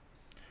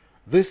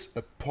 This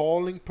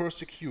appalling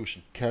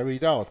persecution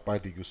carried out by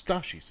the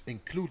Eustaches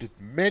included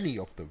many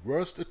of the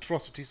worst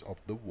atrocities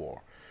of the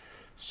war.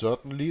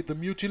 Certainly the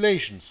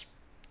mutilations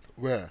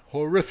were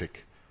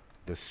horrific.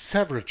 The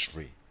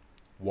savagery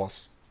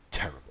was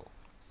terrible.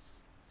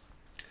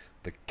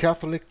 The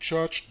Catholic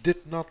Church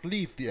did not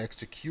leave the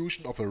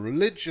execution of a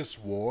religious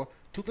war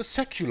to the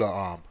secular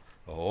arm.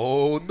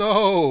 Oh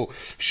no!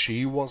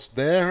 She was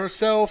there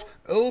herself,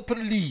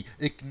 openly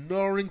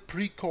ignoring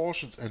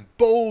precautions and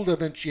bolder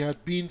than she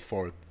had been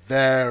for a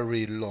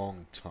very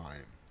long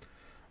time.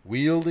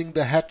 Wielding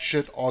the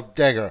hatchet or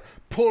dagger,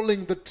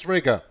 pulling the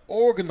trigger,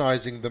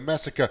 organizing the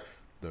massacre,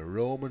 the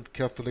Roman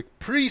Catholic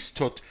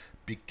priesthood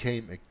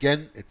became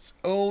again its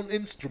own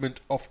instrument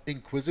of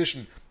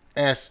inquisition,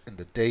 as in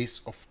the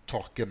days of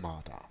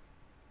Torquemada.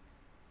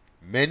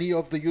 Many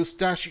of the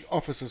Eustache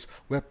officers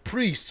were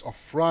priests or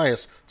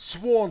friars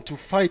sworn to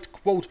fight,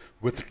 quote,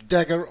 with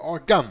dagger or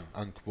gun,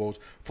 unquote,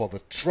 for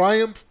the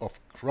triumph of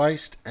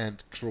Christ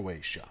and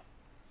Croatia,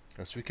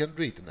 as we can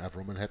read in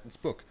Avro Manhattan's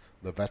book,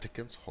 The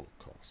Vatican's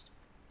Holocaust.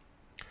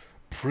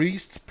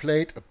 Priests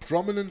played a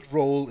prominent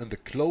role in the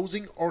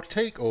closing or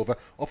takeover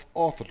of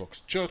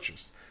Orthodox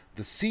churches,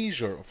 the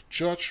seizure of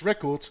church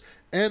records,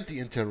 and the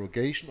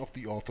interrogation of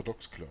the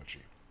Orthodox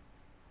clergy.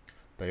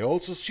 They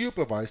also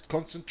supervised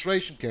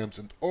concentration camps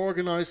and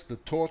organized the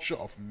torture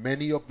of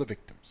many of the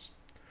victims.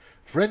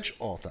 French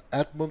author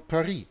Edmond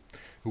Paris,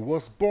 who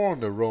was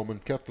born a Roman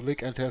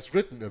Catholic and has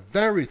written a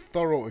very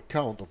thorough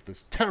account of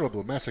this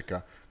terrible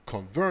massacre,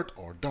 Convert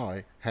or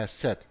Die, has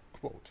said,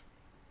 quote,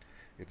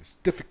 "It is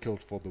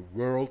difficult for the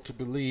world to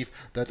believe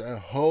that a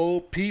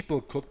whole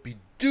people could be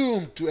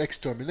doomed to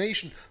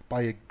extermination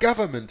by a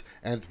government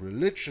and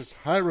religious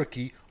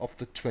hierarchy of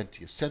the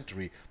 20th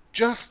century,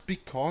 just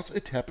because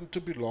it happened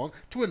to belong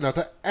to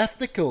another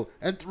ethnical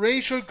and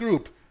racial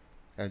group,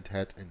 and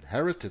had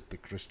inherited the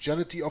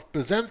Christianity of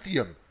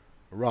Byzantium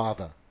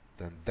rather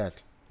than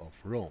that of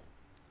Rome."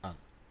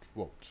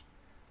 Unquote.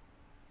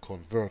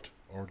 Convert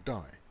or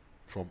Die,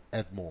 from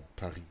Edmond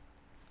Paris.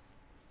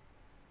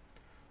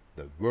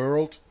 The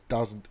world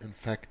doesn't in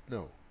fact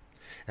know,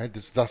 and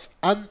is thus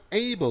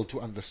unable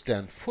to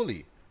understand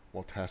fully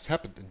what has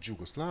happened in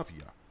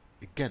Yugoslavia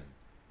again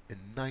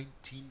in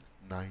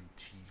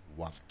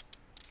 1991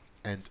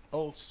 and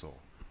also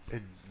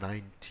in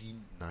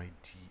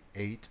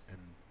 1998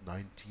 and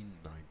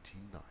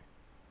 1999,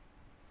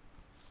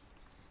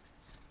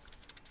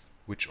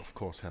 which of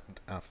course happened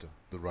after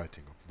the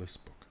writing of this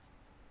book.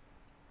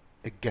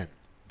 Again,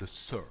 the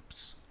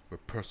Serbs were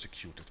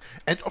persecuted,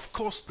 and of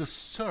course the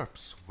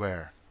Serbs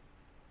were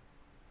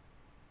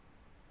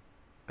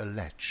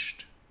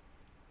alleged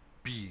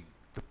being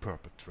the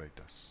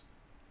perpetrators.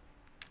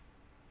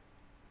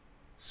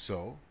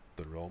 So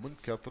the Roman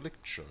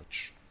Catholic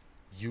Church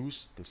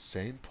used the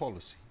same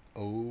policy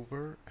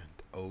over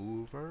and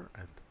over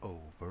and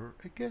over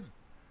again.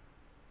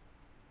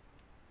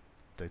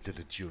 They did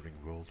it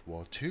during World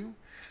War II,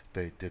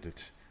 they did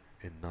it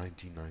in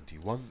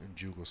 1991 in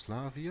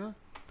Yugoslavia.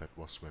 That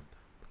was when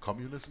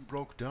communism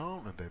broke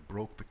down and they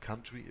broke the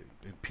country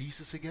in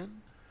pieces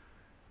again.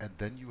 And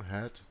then you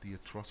had the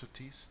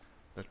atrocities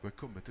that were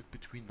committed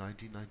between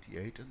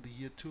 1998 and the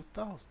year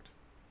 2000,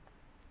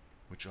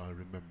 which I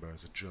remember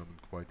as a German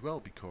quite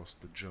well because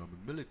the German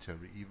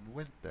military even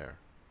went there.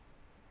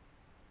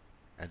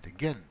 And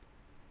again,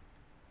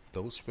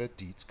 those were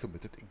deeds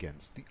committed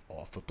against the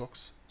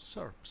Orthodox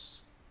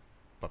Serbs.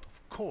 But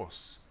of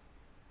course,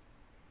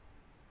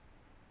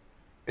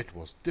 it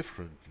was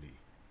differently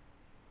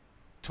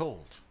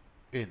told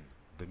in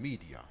the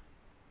media,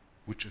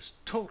 which is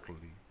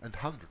totally and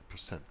 100%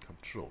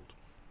 controlled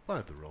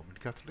by the Roman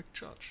Catholic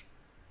Church,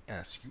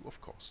 as you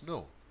of course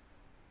know,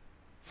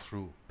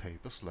 through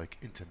papers like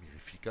Inter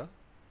Mirifica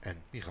and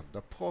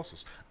Miranda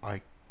Process.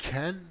 I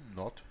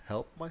cannot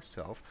help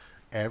myself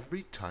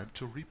every time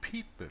to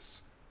repeat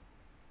this.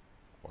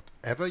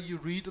 Whatever you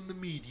read in the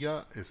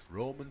media is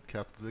Roman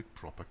Catholic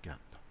propaganda.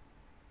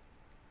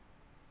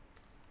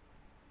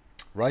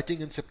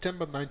 Writing in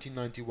September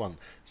 1991,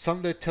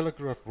 Sunday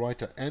Telegraph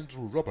writer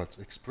Andrew Roberts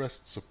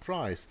expressed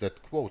surprise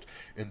that, quote,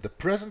 in the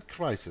present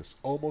crisis,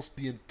 almost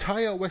the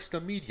entire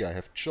Western media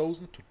have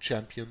chosen to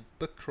champion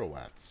the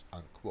Croats,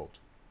 unquote.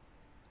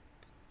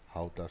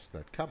 How does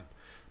that come?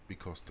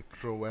 Because the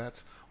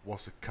Croats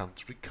was a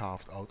country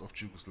carved out of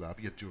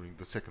Yugoslavia during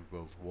the Second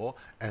World War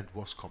and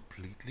was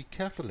completely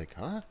Catholic,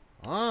 huh?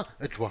 Ah,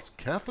 it was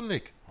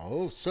Catholic.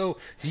 Oh, so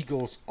he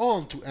goes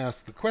on to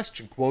ask the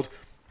question, quote,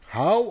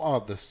 how are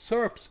the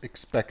Serbs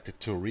expected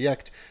to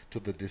react to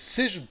the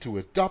decision to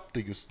adopt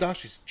the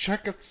Ustaši's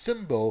checkered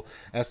symbol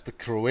as the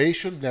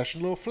Croatian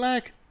national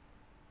flag?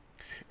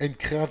 In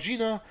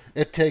Krajina,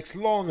 it takes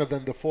longer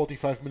than the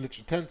 45-minute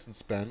attention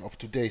span of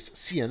today's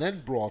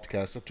CNN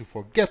broadcaster to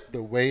forget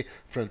the way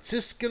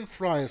Franciscan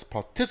friars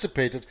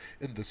participated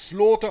in the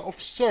slaughter of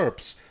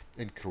Serbs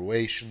in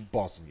Croatian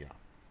Bosnia.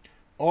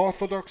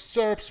 Orthodox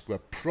Serbs were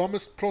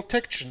promised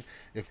protection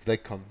if they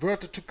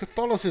converted to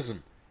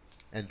Catholicism,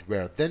 and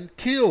were then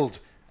killed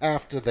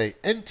after they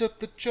entered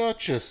the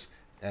churches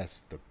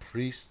as the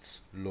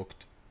priests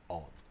looked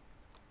on.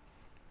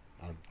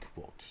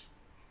 Unquote.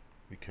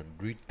 We can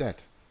read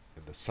that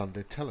in the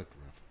Sunday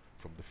Telegraph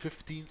from the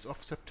 15th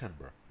of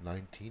September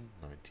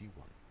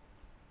 1991.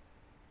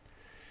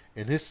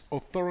 In his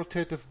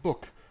authoritative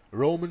book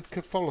Roman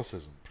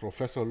Catholicism,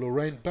 Professor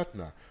Lorraine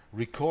Bettner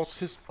records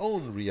his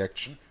own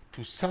reaction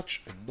to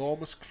such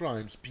enormous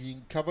crimes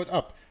being covered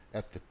up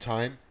at the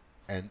time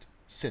and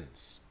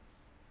since.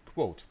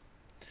 Quote,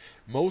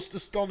 most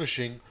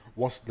astonishing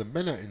was the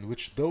manner in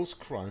which those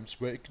crimes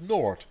were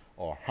ignored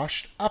or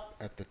hushed up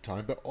at the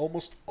time by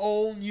almost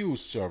all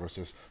news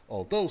services,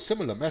 although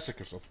similar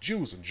massacres of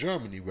Jews in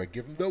Germany were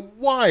given the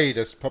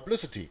widest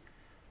publicity.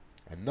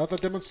 Another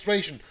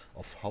demonstration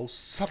of how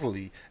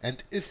subtly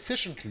and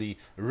efficiently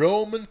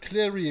Roman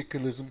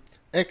clericalism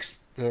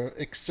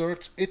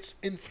exerts its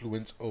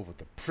influence over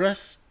the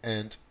press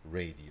and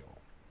radio.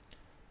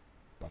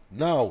 But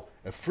now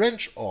a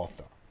French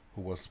author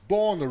who was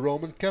born a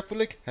Roman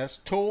Catholic has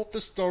told the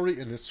story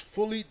in his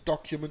fully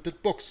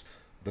documented books,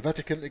 The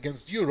Vatican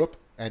Against Europe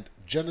and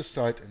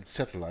Genocide in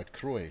Satellite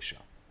Croatia.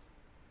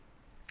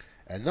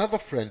 Another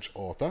French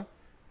author,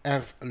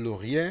 Hervé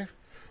Laurière,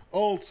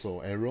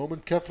 also a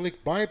Roman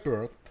Catholic by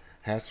birth,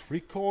 has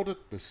recorded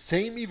the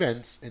same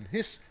events in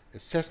his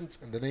Assassins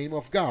in the Name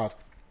of God.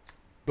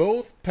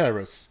 Both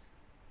Paris,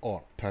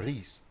 or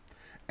Paris,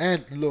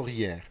 and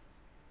Laurière,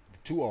 the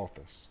two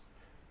authors,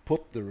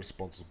 put the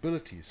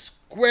responsibility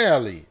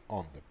squarely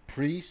on the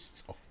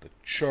priests of the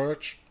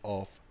Church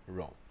of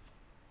Rome.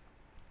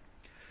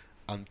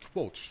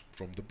 Unquote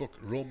from the book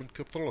Roman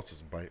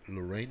Catholicism by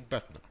Lorraine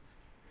Bettner.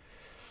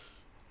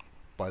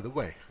 By the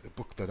way, a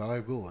book that I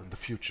will in the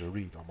future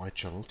read on my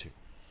channel too.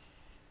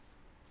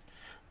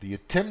 The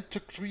attempt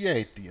to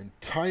create the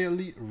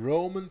entirely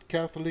Roman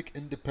Catholic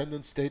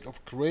independent state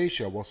of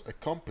Croatia was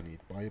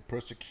accompanied by a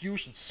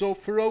persecution so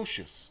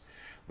ferocious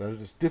that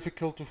it is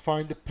difficult to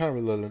find a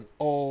parallel in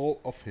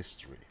all of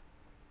history.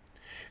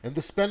 In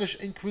the Spanish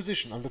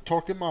Inquisition under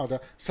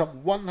Torquemada,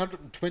 some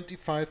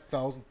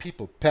 125,000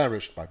 people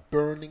perished by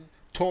burning,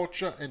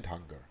 torture and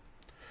hunger.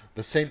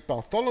 The St.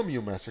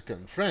 Bartholomew massacre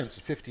in France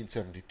in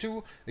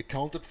 1572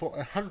 accounted for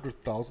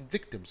 100,000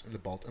 victims in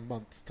about a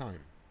month's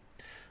time.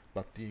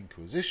 But the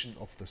Inquisition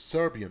of the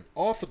Serbian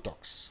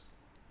Orthodox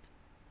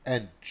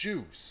and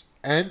Jews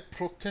and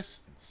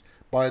Protestants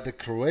by the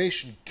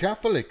Croatian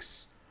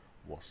Catholics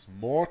was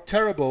more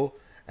terrible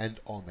and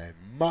on a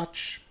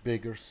much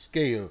bigger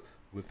scale,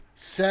 with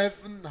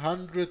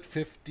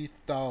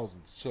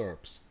 750,000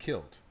 Serbs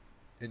killed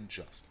in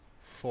just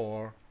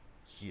 4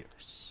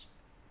 years.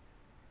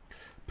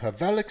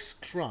 Pavelic's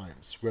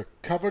crimes were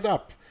covered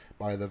up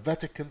by the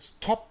Vatican's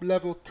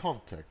top-level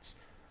contacts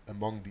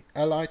among the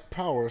Allied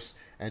powers,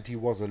 and he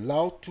was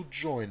allowed to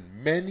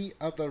join many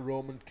other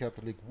Roman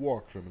Catholic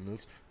war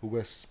criminals who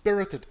were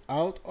spirited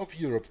out of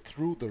Europe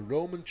through the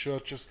Roman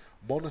Church's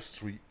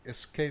monastery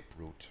escape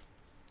route.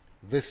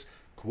 This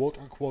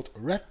quote-unquote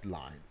red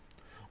line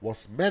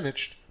was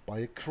managed by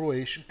a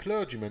Croatian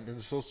clergyman in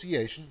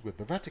association with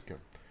the Vatican,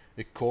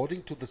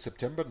 according to the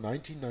September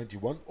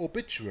 1991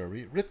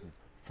 obituary written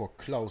for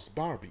Klaus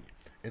Barbie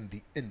in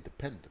The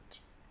Independent.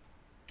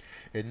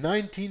 In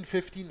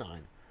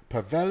 1959,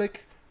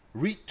 Pavelic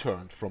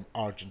returned from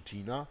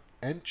Argentina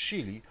and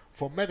Chile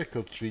for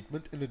medical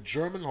treatment in a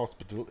German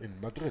hospital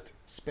in Madrid,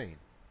 Spain.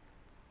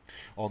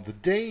 On the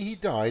day he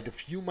died, a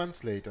few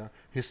months later,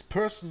 his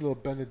personal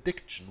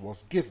benediction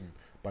was given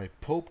by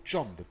Pope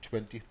John the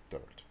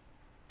 23rd.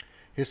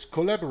 His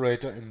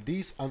collaborator in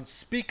these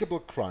unspeakable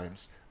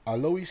crimes,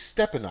 Alois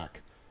Stepinac,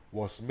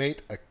 was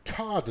made a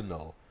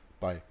cardinal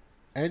by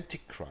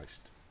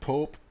Antichrist,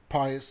 Pope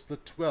Pius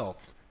XII,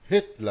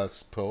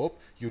 Hitler's Pope,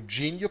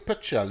 Eugenio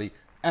Pacelli,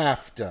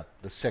 after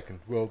the Second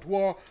World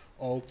War,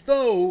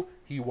 although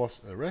he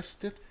was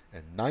arrested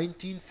in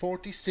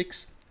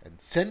 1946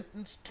 and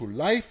sentenced to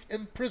life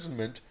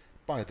imprisonment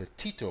by the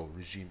Tito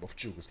regime of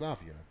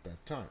Yugoslavia at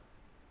that time.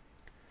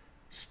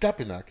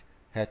 Stepinac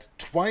had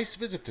twice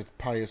visited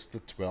Pius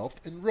XII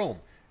in Rome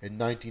in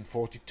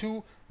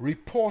 1942,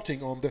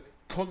 reporting on the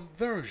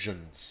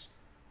conversions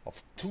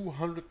of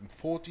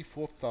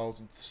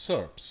 244,000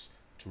 Serbs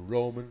to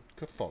Roman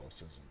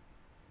Catholicism.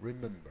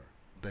 Remember,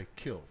 they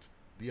killed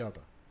the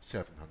other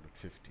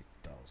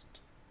 750,000.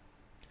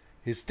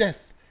 His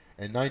death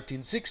in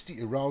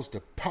 1960 aroused a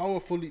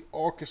powerfully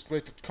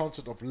orchestrated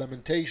concert of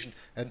lamentation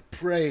and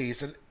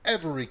praise in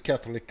every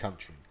Catholic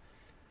country.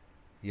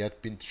 He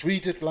had been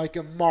treated like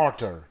a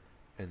martyr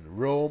in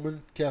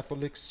Roman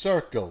Catholic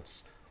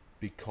circles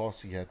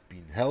because he had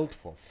been held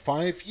for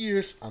 5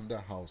 years under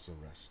house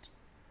arrest.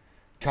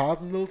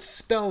 Cardinal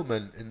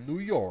Spellman in New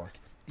York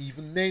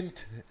even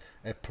named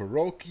a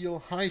parochial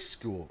high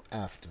school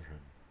after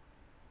him.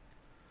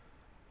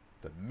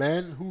 The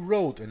man who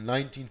wrote in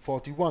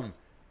 1941,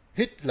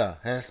 "Hitler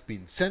has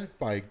been sent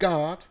by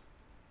God,"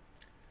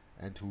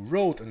 and who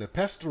wrote in a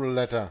pastoral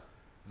letter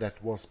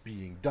that what was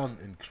being done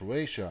in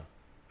Croatia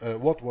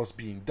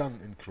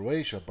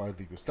by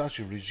the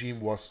Ustashi regime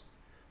was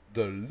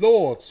the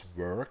Lord's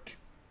work,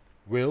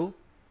 will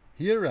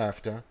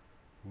hereafter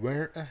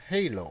wear a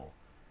halo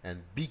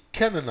and be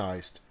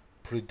canonized,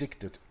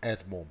 predicted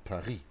Edmond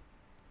Paris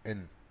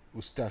in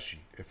Ustashi,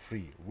 A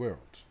Free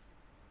World.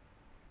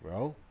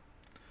 Well,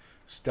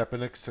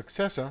 Stepinac's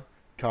successor,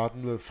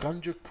 Cardinal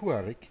Franjo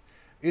Kuaric,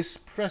 is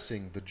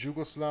pressing the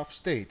Yugoslav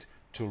state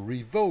to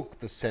revoke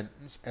the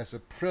sentence as a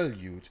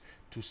prelude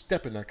to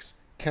Stepinac's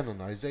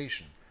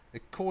canonization,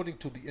 according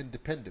to the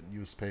Independent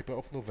newspaper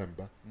of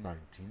November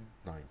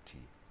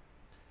 1990.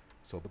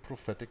 So the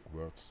prophetic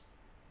words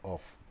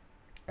of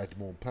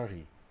Edmond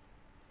Paris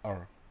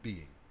are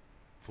being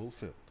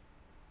fulfilled.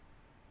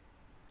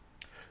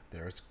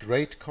 There is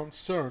great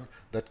concern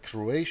that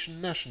Croatian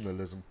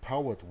nationalism,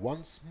 powered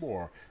once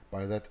more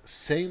by that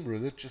same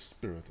religious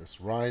spirit,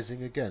 is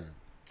rising again,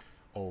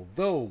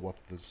 although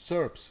what the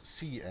Serbs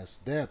see as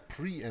their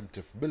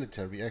preemptive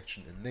military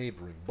action in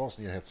neighboring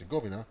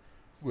Bosnia-Herzegovina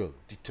will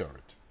deter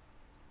it.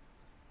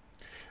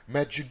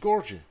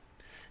 Medjugorje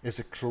is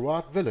a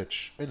Croat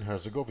village in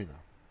Herzegovina.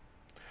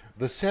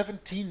 The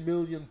 17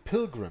 million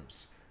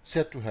pilgrims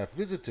said to have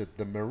visited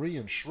the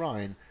Marian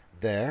shrine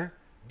there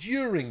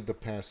during the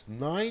past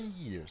 9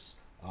 years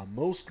are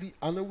mostly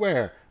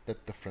unaware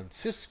that the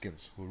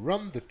Franciscans who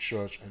run the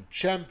church and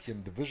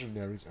champion the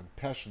visionaries and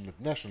passionate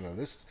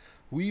nationalists,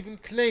 who even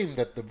claim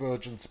that the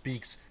Virgin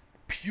speaks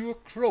pure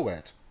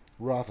Croat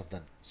rather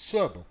than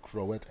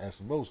Serbo-Croat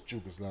as most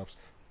Yugoslavs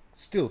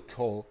still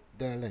call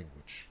their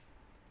language.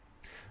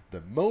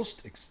 The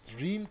most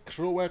extreme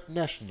Croat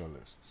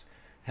nationalists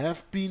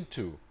have been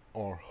to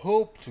or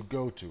hope to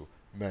go to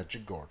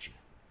Medjugorje.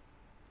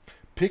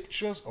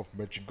 Pictures of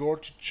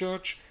Medjugorje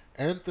Church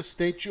and the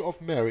statue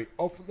of Mary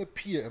often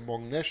appear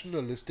among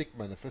nationalistic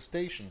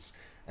manifestations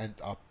and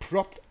are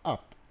propped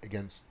up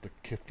against the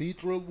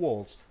cathedral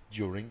walls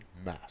during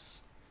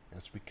Mass,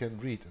 as we can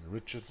read in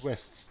Richard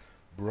West's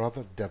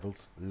Brother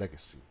Devil's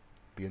Legacy,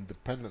 the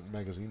Independent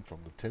magazine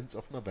from the 10th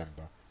of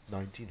November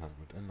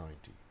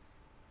 1990.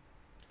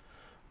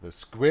 The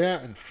square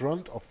in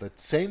front of that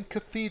same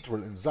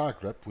cathedral in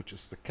Zagreb, which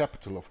is the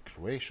capital of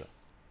Croatia,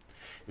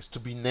 is to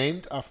be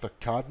named after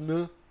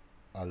Cardinal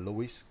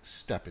Alois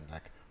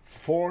Stepinac,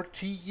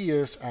 40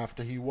 years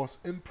after he was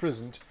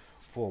imprisoned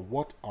for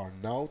what are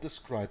now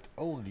described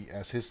only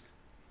as his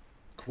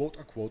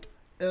quote-unquote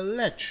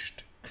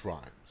alleged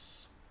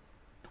crimes.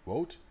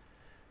 Quote,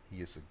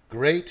 "He is a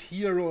great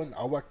hero in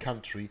our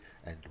country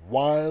and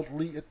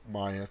widely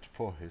admired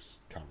for his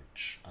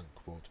courage,"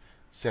 unquote,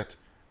 said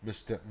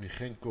Mr.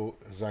 Michenko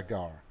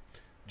Zagar,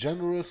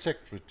 General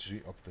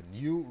Secretary of the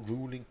new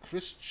ruling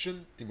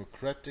Christian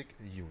Democratic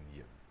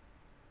Union.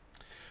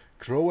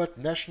 Croat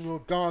National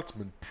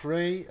Guardsmen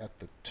pray at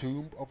the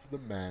tomb of the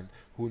man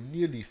who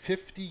nearly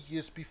 50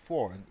 years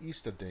before, on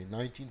Easter Day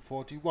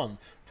 1941,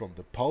 from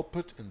the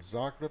pulpit in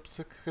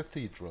Zagreb's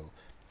cathedral,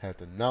 had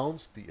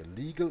announced the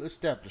illegal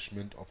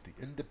establishment of the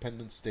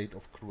independent state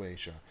of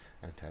Croatia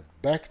and had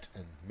backed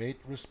and made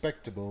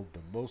respectable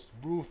the most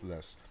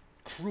ruthless,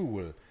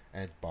 cruel,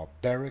 and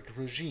barbaric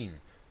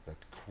regime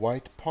that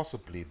quite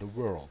possibly the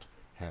world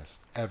has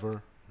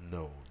ever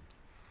known.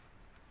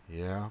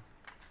 Yeah,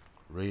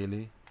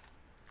 really?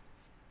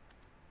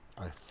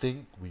 I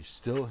think we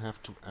still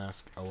have to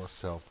ask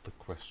ourselves the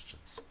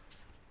questions.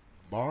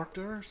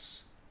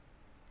 martyrs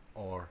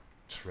or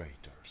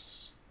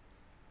traitors?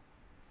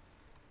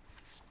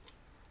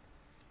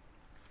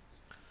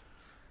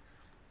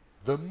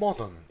 The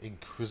modern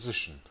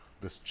Inquisition,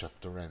 this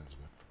chapter ends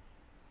with.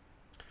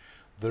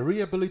 The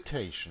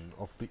rehabilitation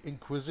of the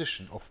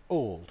Inquisition of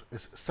old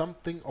is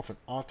something of an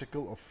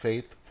article of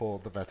faith for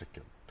the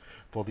Vatican,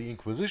 for the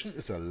Inquisition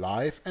is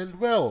alive and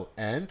well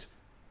and,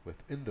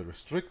 within the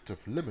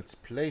restrictive limits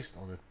placed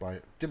on it by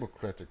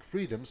democratic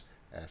freedoms,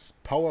 as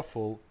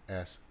powerful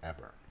as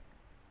ever.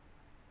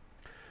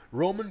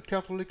 Roman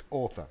Catholic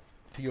author,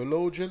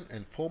 theologian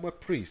and former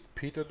priest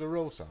Peter de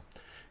Rosa,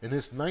 in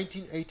his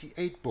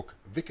 1988 book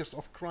Vicars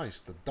of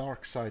Christ, The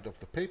Dark Side of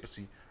the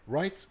Papacy,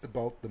 writes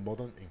about the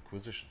modern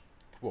Inquisition.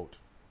 Quote,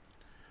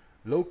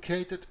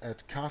 located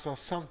at Casa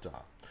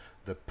Santa,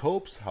 the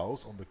Pope's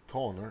house on the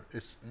corner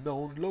is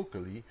known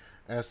locally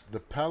as the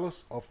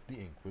Palace of the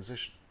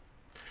Inquisition.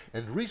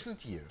 In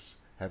recent years,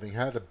 having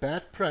had a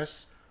bad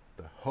press,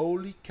 the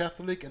Holy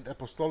Catholic and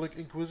Apostolic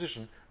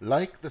Inquisition,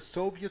 like the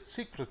Soviet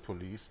secret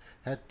police,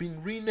 had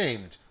been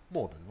renamed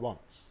more than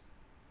once.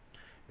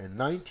 In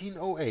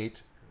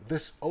 1908,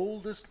 this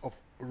oldest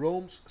of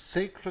Rome's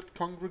sacred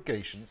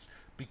congregations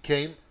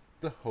became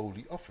the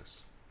Holy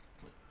Office.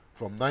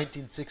 From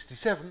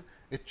 1967,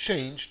 it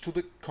changed to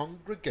the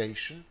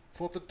Congregation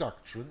for the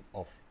Doctrine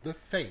of the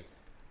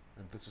Faith,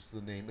 and this is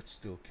the name it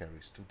still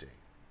carries today.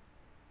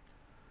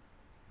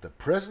 The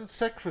present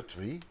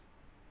secretary,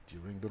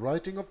 during the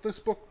writing of this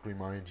book,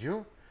 remind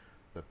you,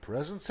 the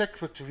present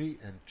secretary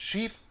and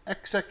chief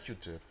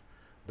executive,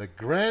 the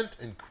Grand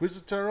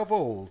Inquisitor of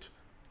old,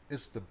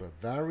 is the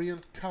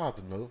Bavarian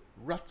Cardinal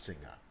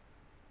Ratzinger,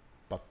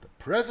 but the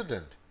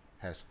president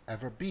has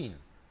ever been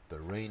the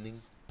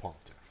reigning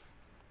pontiff.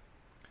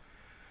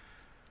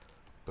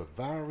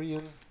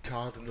 Bavarian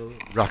Cardinal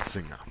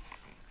Ratzinger.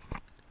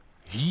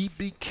 He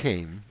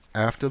became,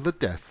 after the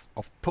death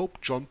of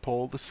Pope John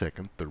Paul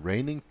II, the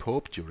reigning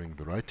pope during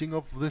the writing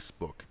of this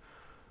book,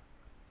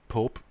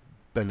 Pope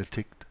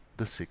Benedict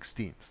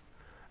XVI,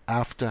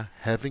 after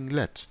having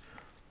led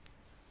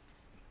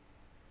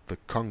the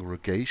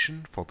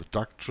Congregation for the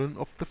Doctrine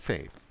of the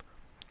Faith,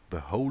 the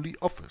Holy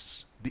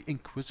Office, the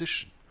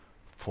Inquisition,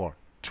 for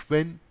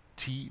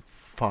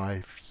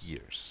 25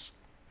 years.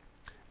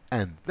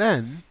 And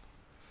then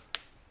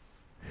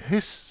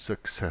his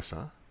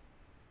successor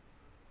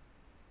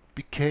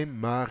became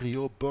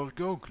Mario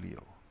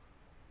Bergoglio,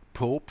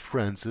 Pope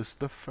Francis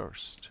I,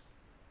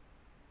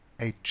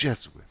 a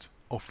Jesuit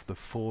of the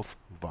fourth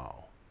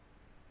vow.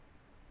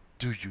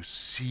 Do you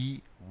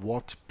see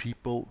what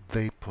people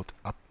they put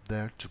up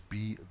there to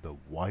be the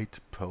White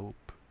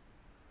Pope?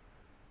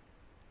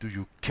 Do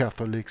you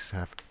Catholics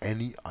have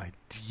any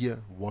idea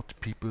what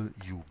people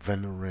you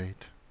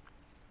venerate?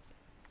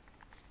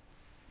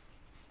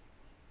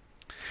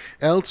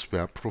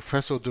 Elsewhere,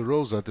 Professor de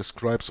Rosa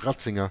describes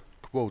Ratzinger,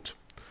 quote,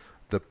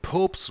 the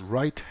Pope's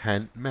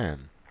right-hand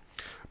man,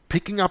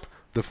 picking up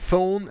the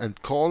phone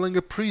and calling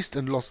a priest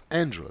in Los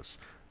Angeles,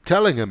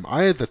 telling him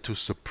either to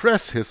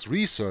suppress his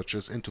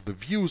researches into the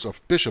views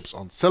of bishops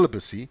on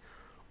celibacy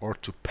or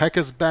to pack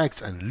his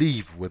bags and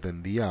leave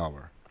within the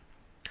hour.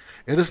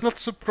 It is not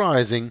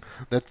surprising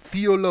that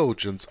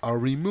theologians are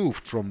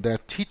removed from their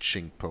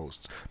teaching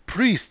posts,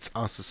 priests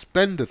are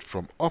suspended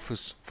from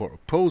office for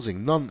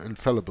opposing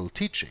non-infallible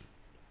teaching.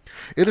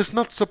 It is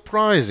not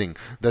surprising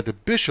that a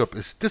bishop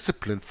is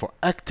disciplined for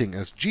acting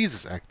as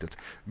Jesus acted,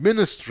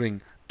 ministering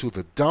to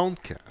the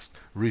downcast,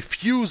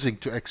 refusing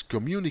to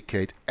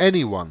excommunicate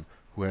anyone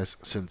who has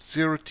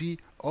sincerity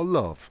or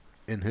love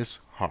in his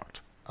heart.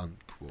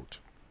 Unquote.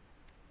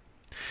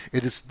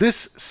 It is this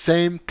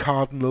same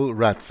Cardinal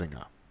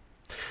Ratzinger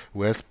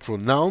who has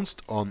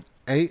pronounced on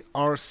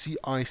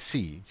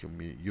ARCIC,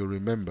 you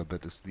remember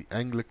that is the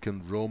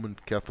Anglican Roman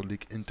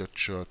Catholic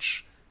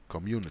Interchurch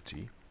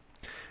Community,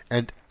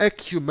 and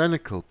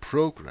ecumenical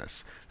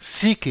progress,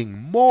 seeking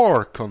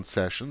more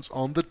concessions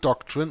on the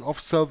doctrine of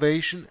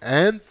salvation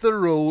and the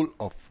role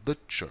of the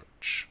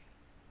Church.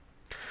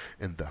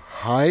 In the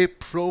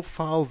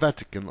high-profile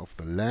Vatican of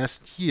the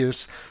last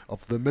years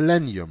of the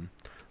millennium,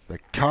 the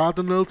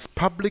Cardinal's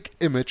public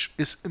image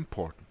is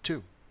important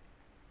too.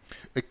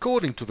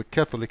 According to the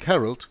Catholic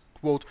Herald,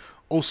 quote,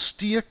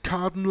 austere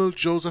Cardinal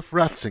Joseph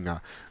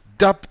Ratzinger,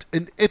 dubbed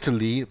in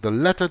Italy the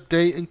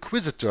Latter-day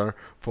Inquisitor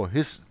for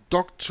his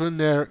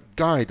doctrinaire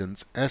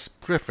guidance as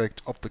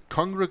prefect of the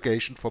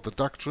Congregation for the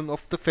Doctrine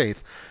of the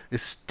Faith,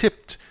 is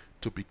tipped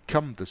to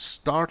become the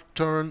start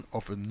turn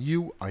of a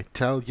new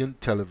Italian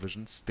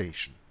television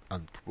station.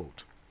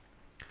 Unquote.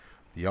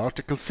 The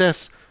article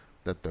says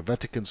that the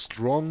Vatican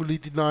strongly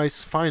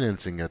denies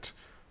financing it,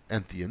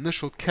 and the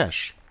initial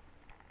cash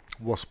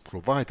was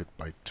provided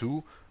by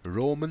two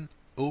Roman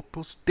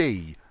Opus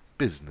Dei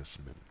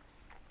businessmen,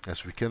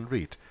 as we can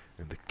read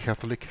in the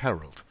Catholic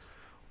Herald,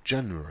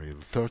 January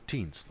the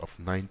 13th of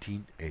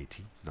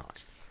 1989.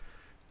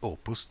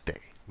 Opus Dei.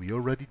 We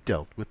already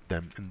dealt with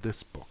them in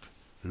this book.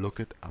 Look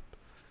it up.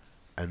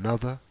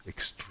 Another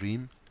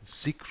extreme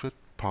secret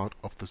part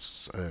of the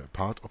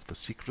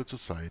secret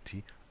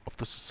society of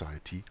the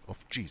Society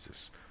of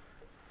Jesus.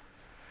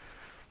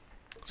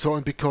 So,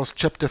 and because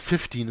chapter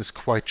 15 is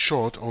quite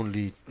short,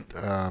 only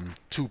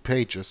 2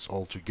 pages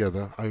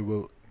altogether, I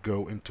will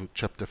go into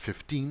chapter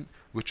 15,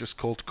 which is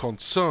called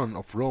Concern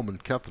of Roman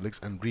Catholics,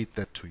 and read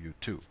that to you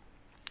too.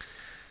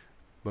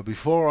 But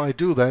before I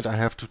do that, I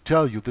have to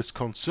tell you this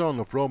Concern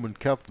of Roman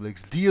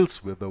Catholics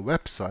deals with a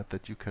website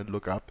that you can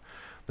look up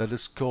that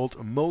is called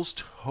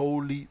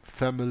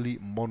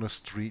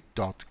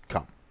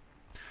mostholyfamilymonastery.com.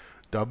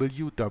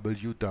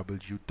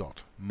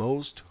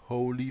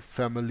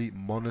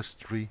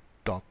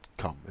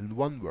 www.mostholyfamilymonastery.com in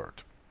one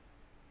word.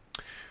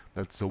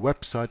 That's a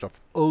website of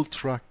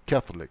ultra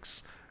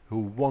Catholics who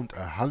want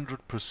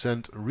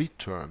 100%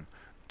 return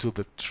to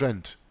the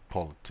Trent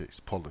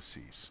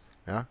policies,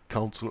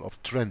 Council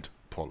of Trent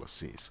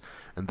policies,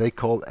 and they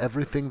call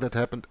everything that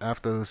happened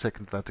after the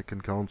Second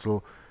Vatican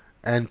Council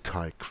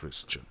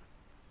anti-Christian,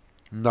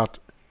 not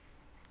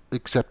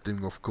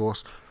accepting, of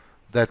course,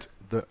 that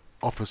the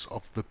office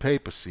of the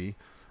papacy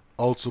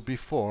also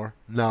before,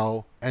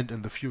 now, and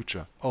in the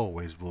future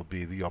always will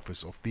be the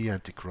office of the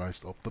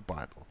Antichrist of the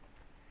Bible.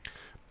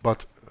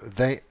 But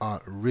they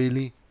are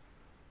really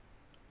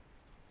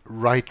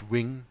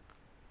right-wing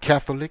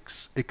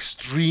Catholics,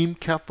 extreme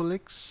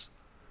Catholics,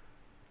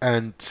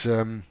 and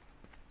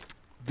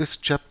this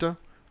chapter,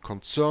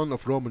 Concern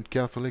of Roman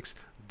Catholics,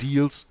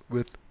 deals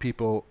with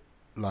people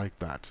like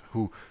that,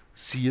 who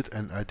see it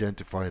and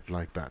identify it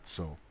like that.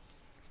 So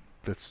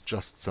that's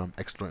just some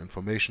extra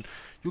information.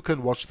 You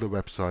can watch the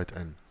website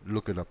and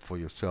look it up for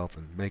yourself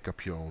and make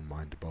up your own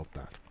mind about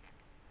that.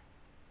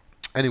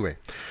 Anyway,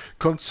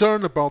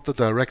 concern about the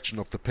direction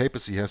of the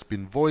papacy has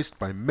been voiced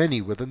by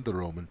many within the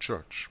Roman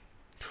Church.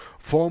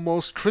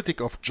 Foremost critic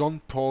of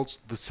John Paul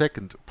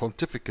II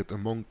pontificate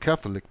among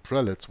Catholic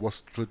prelates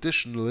was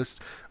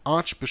traditionalist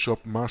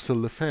Archbishop Marcel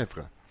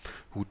Lefebvre,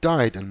 who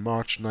died in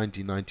March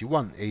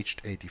 1991,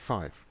 aged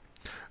 85.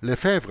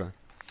 Lefebvre,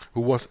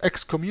 who was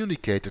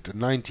excommunicated in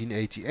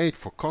 1988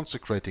 for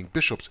consecrating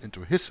bishops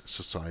into his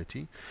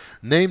society,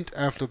 named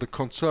after the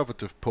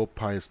conservative Pope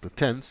Pius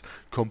X,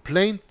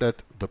 complained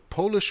that the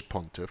Polish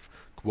pontiff,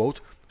 quote,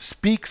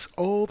 speaks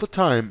all the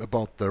time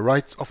about the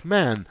rights of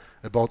man,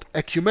 about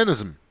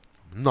ecumenism,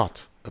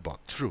 not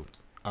about truth,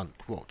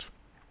 unquote,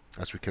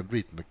 as we can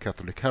read in the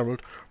Catholic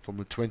Herald from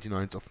the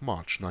 29th of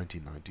March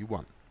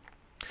 1991.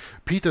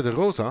 Peter de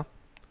Rosa,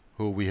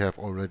 who we have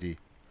already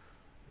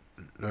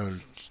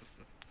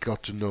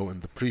got to know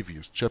in the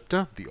previous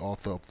chapter, the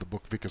author of the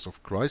book Vicars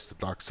of Christ, The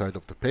Dark Side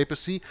of the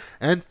Papacy,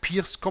 and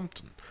Piers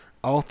Compton,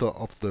 author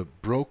of The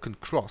Broken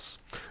Cross,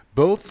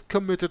 both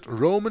committed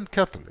Roman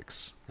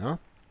Catholics.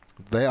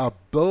 They are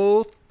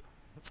both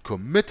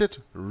committed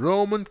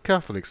Roman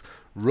Catholics,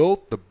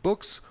 wrote the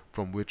books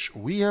from which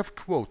we have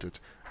quoted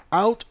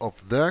out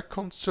of their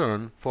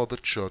concern for the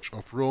Church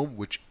of Rome,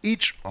 which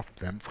each of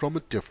them from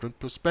a different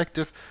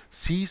perspective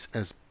sees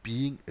as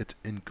being it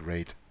in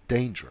great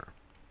danger.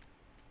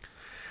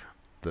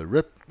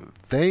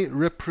 They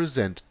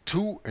represent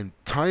two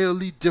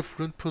entirely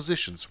different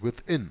positions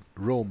within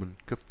Roman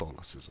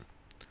Catholicism.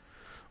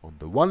 On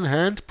the one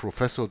hand,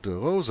 Professor de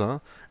Rosa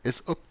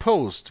is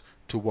opposed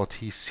to what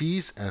he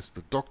sees as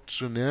the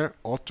doctrinaire,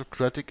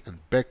 autocratic and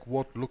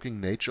backward-looking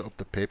nature of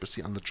the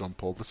papacy under John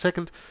Paul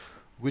II,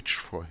 which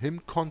for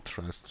him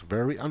contrasts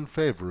very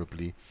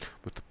unfavorably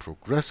with the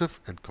progressive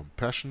and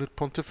compassionate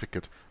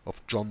pontificate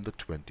of John the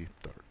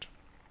 23rd.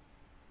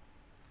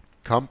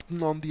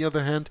 Compton, on the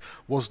other hand,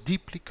 was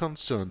deeply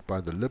concerned by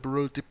the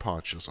liberal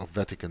departures of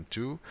Vatican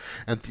II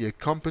and the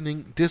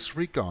accompanying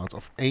disregard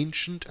of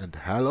ancient and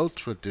hallowed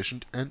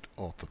tradition and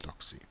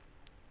orthodoxy.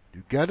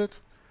 You get it?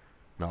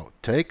 Now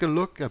take a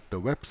look at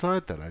the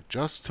website that I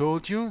just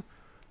told you,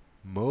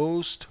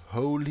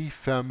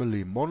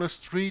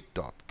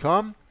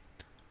 mostholyfamilymonastery.com.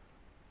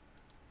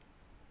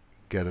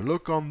 Get a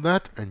look on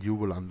that and you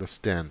will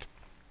understand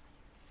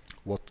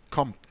what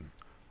Compton,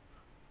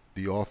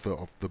 the author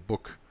of the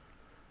book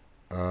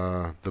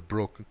The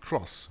Broken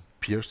Cross,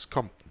 Piers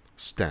Compton,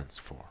 stands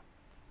for.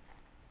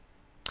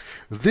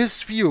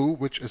 This view,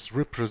 which is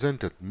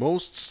represented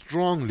most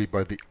strongly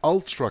by the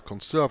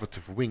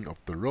ultra-conservative wing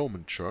of the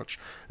Roman Church,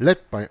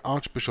 led by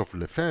Archbishop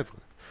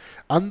Lefebvre,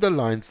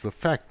 underlines the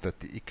fact that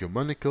the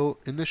ecumenical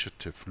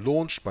initiative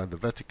launched by the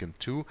Vatican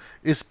II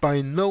is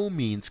by no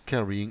means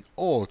carrying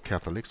all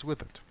Catholics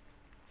with it.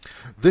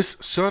 This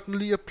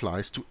certainly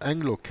applies to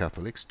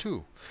Anglo-Catholics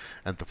too,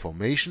 and the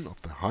formation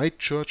of the High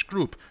Church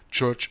group,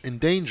 Church in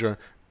Danger,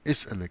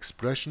 is an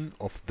expression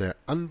of their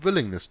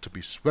unwillingness to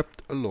be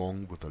swept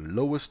along with the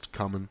lowest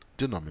common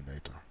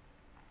denominator.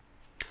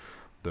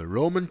 The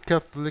Roman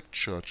Catholic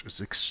Church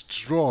is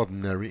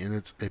extraordinary in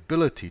its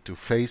ability to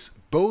face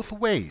both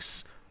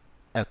ways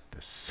at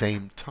the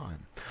same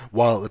time,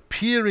 while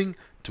appearing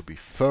to be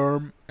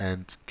firm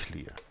and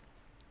clear.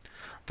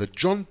 The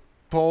John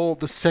Paul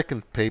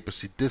II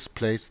papacy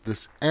displays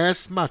this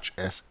as much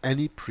as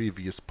any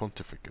previous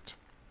pontificate.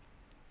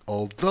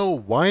 Although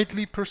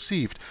widely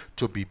perceived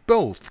to be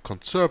both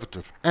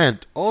conservative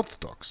and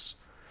orthodox,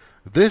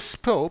 this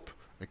pope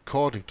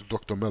according to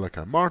Dr.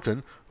 Malachi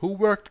Martin, who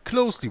worked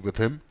closely with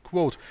him,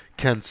 quote,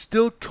 can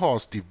still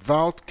cause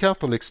devout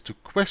Catholics to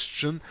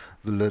question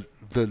the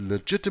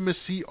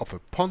legitimacy of a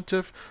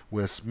pontiff who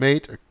has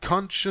made a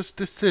conscious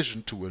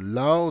decision to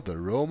allow the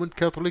Roman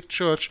Catholic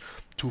Church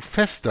to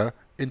fester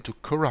into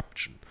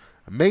corruption,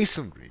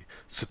 masonry,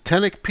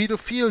 satanic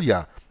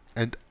pedophilia,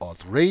 and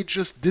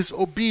outrageous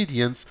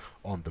disobedience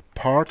on the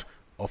part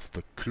of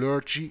the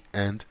clergy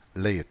and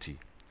laity.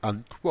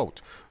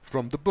 Unquote,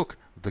 from the book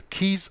The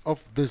Keys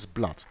of This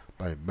Blood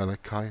by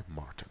Malachi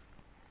Martin.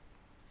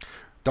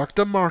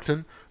 Dr.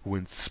 Martin, who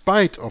in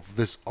spite of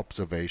this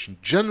observation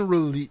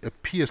generally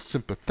appears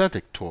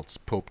sympathetic towards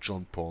Pope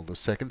John Paul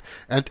II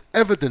and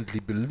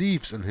evidently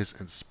believes in his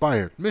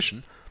inspired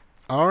mission,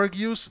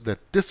 argues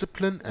that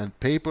discipline and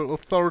papal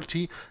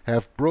authority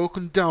have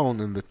broken down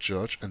in the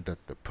Church and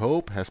that the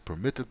Pope has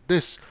permitted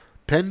this,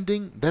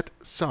 pending that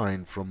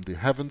sign from the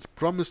heavens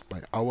promised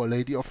by Our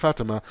Lady of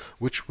Fatima,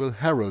 which will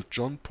herald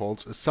John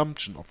Paul's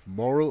assumption of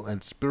moral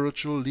and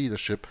spiritual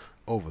leadership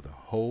over the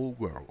whole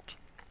world.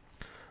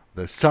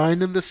 The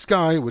sign in the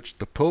sky, which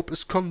the Pope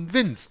is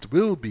convinced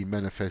will be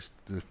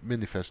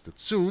manifested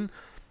soon,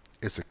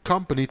 is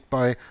accompanied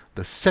by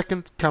the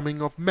second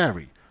coming of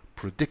Mary,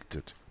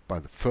 predicted by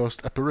the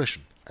first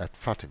apparition at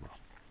Fatima.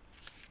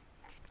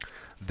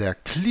 There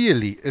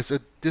clearly is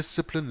a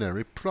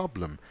disciplinary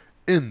problem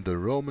in the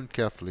Roman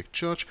Catholic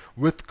Church,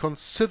 with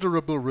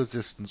considerable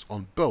resistance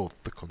on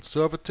both the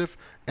conservative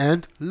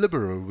and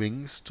liberal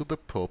wings to the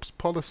Pope's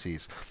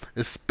policies,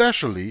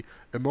 especially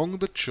among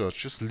the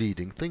Church's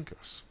leading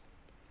thinkers.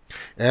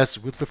 As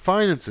with the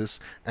finances,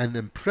 an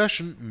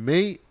impression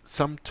may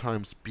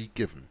sometimes be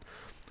given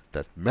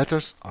that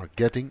matters are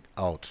getting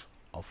out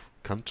of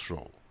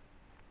control.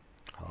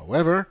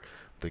 However,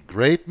 the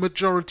great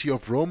majority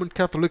of Roman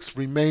Catholics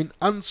remain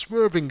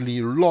unswervingly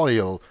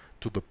loyal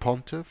to the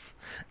Pontiff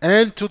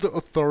and to the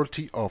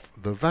authority of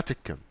the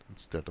Vatican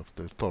instead of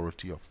the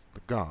authority of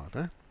the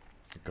God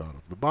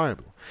of the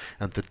Bible.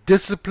 And the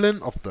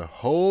discipline of the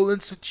whole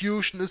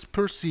institution is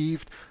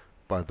perceived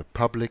by the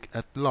public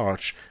at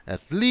large,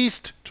 at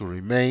least to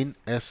remain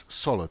as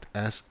solid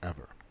as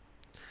ever.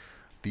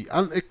 The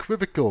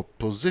unequivocal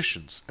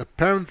positions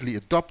apparently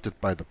adopted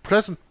by the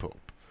present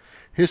Pope,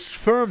 his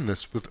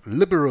firmness with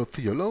liberal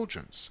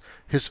theologians,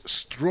 his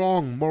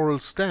strong moral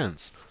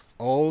stance,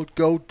 all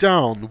go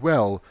down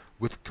well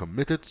with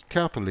committed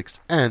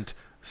Catholics and,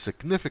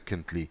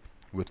 significantly,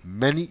 with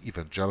many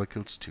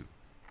evangelicals too.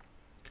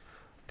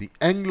 The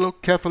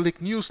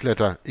Anglo-Catholic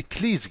newsletter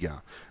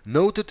Ecclesia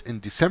noted in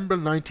December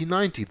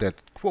 1990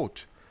 that,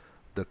 quote,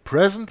 the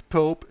present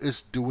Pope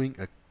is doing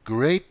a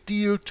great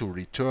deal to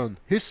return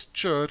his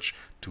Church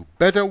to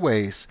better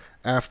ways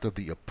after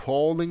the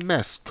appalling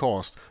mess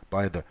caused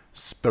by the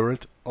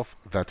Spirit of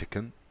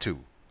Vatican II,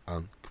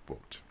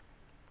 unquote.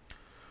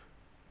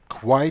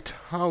 Quite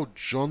how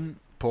John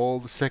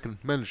Paul II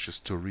manages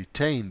to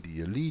retain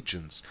the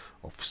allegiance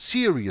of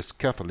serious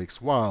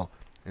Catholics while,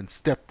 in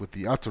step with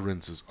the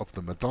utterances of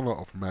the Madonna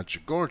of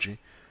Medjugorje,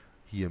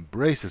 he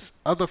embraces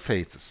other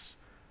faiths,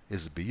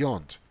 is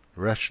beyond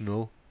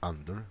rational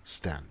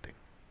understanding.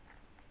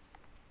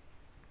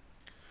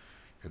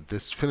 And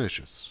this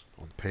finishes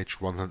on page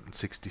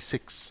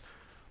 166,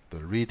 the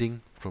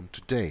reading from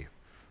today,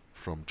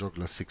 from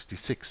Jogla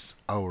 66,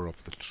 Hour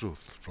of the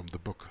Truth, from the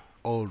book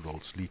All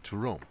Roads Lead to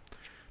Rome,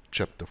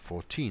 chapter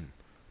 14,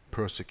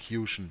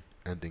 Persecution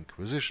and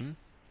Inquisition,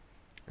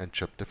 and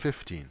chapter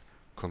 15,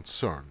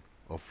 Concern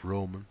of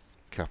Roman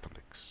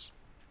Catholics.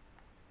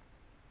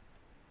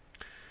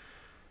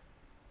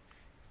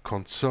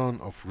 Concern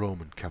of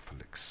Roman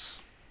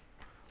Catholics.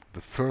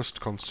 The first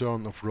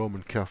concern of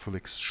Roman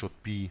Catholics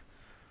should be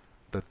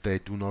that they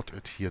do not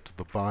adhere to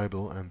the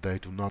Bible and they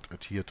do not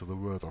adhere to the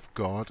Word of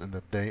God, and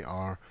that they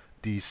are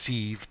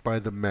deceived by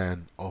the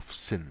man of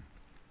sin.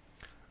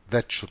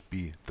 That should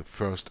be the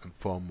first and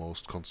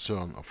foremost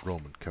concern of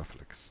Roman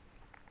Catholics.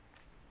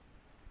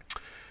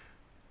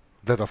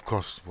 That, of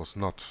course, was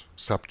not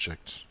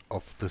subject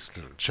of this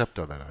little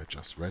chapter that I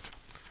just read.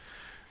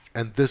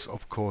 And this,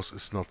 of course,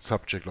 is not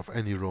subject of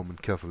any Roman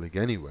Catholic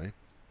anyway,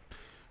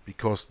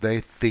 because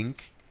they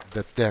think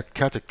that their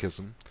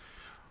catechism,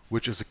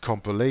 which is a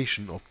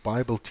compilation of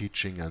Bible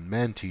teaching and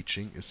man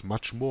teaching, is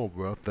much more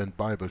worth than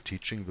Bible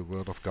teaching, the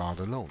Word of God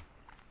alone.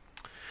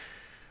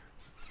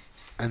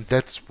 And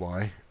that's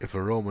why, if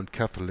a Roman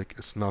Catholic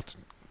is not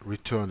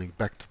returning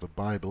back to the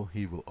Bible,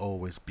 he will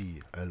always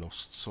be a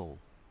lost soul.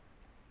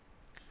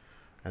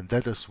 And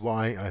that is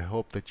why I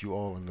hope that you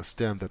all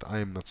understand that I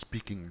am not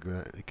speaking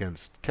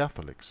against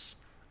Catholics,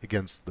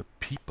 against the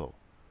people,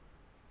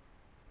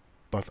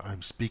 but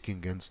I'm speaking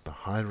against the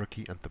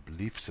hierarchy and the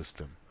belief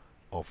system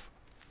of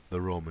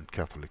the Roman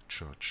Catholic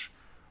Church,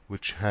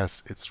 which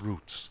has its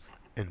roots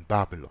in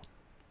Babylon.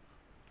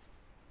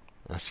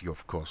 As you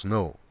of course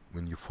know,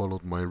 when you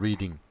followed my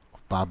reading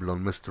of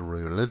Babylon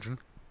Mystery Religion,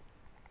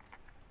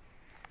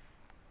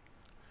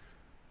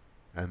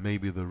 and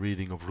maybe the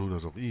reading of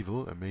Rulers of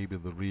Evil, and maybe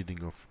the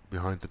reading of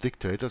Behind the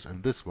Dictators,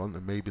 and this one,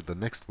 and maybe the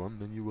next one,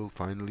 then you will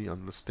finally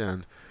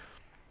understand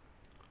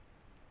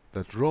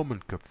that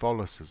Roman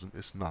Catholicism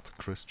is not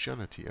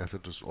Christianity, as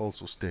it is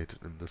also stated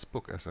in this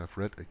book, as I've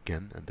read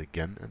again and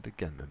again and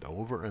again and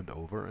over and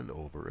over and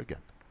over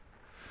again.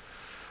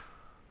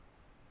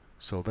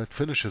 So that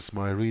finishes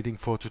my reading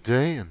for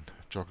today, and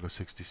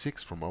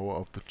Joggler66 from Hour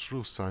of the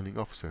Truth signing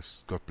off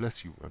says, God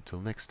bless you until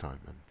next time,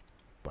 and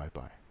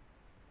bye-bye.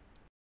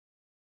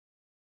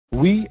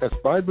 We, as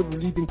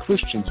Bible-believing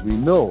Christians, we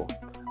know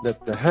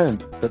that the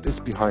hand that is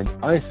behind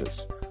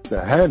ISIS,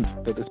 the hand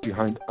that is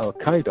behind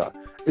Al-Qaeda,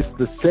 is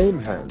the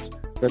same hand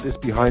that is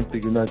behind the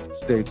United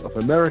States of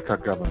America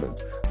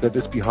government, that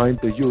is behind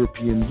the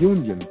European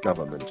Union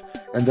government,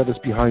 and that is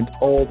behind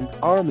all the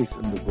armies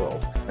in the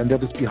world, and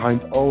that is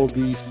behind all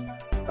these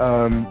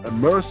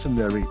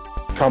mercenary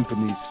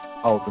companies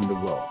out in the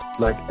world,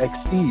 like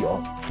XE,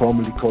 or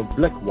formerly called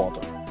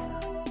Blackwater,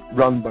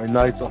 run by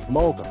Knights of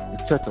Malta,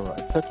 etc.,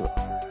 etc.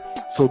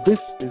 So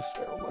this is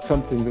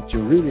something that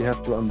you really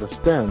have to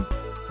understand.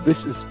 This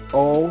is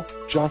all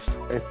just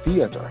a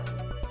theater.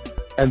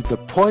 And the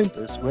point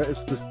is, where is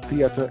this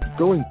theater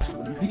going to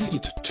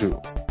lead to?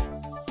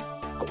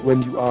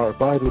 When you are a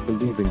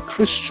Bible-believing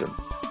Christian,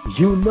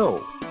 you know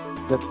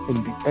that in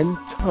the end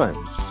times,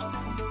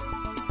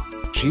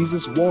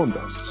 Jesus warned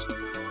us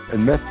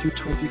in Matthew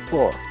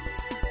 24,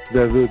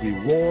 there will be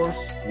wars,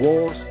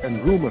 and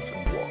rumors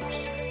of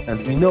wars.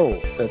 And we know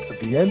that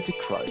the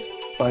Antichrist,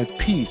 by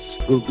peace,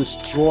 will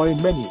destroy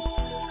many.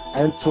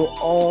 And so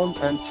on,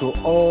 and so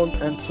on,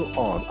 and so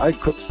on. I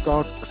could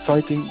start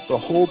citing the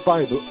whole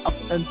Bible up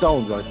and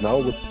down right now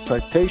with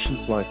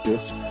citations like this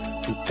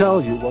to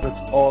tell you what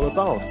it's all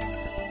about.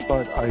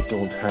 But I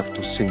don't have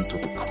to sing to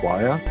the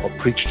choir or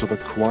preach to the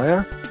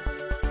choir.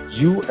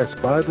 You, as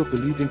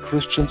Bible-believing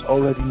Christians,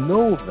 already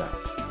know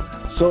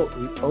that. So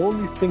the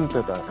only thing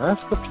that I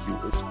ask of you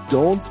is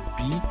don't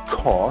be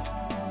caught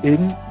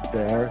in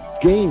their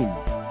game.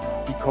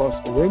 Because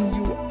when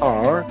you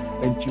are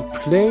and you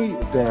play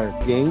their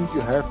game,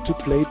 you have to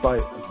play by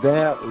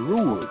their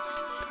rules.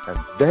 And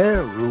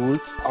their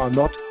rules are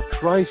not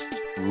Christ's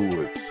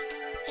rules.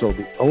 So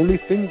the only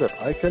thing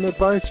that I can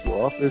advise you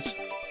of is,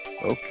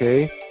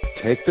 okay,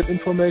 take that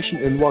information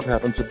in, what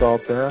happens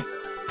about there,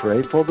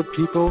 pray for the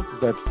people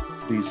that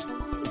these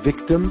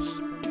victims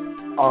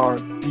are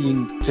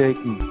being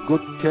taken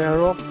good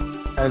care of,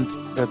 and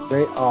that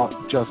they are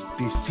just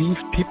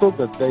deceived people,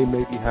 that they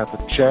maybe have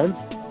a chance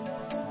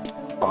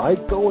by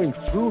going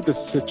through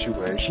this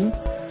situation.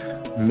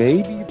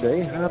 Maybe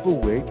they have a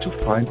way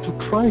to find to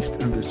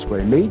Christ in this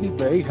way. Maybe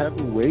they have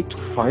a way to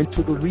find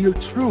to the real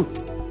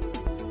truth.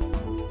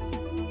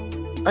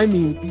 I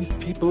mean, these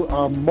people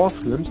are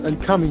Muslims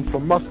and coming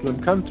from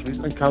Muslim countries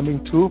and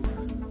coming to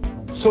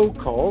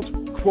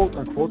so-called,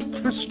 quote-unquote,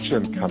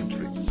 Christian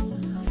countries.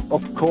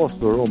 Of course,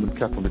 the Roman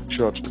Catholic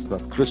Church is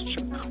not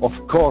Christian. Of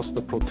course,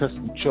 the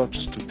Protestant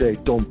churches today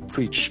don't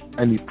preach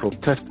any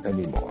protest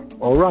anymore.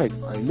 All right,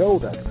 I know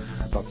that.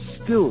 But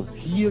still,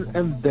 here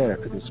and there,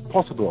 it is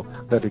possible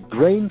that a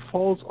grain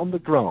falls on the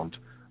ground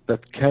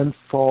that can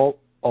fall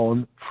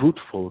on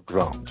fruitful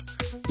ground,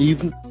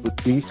 even with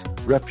these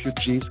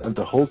refugees and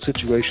the whole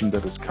situation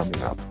that is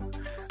coming up.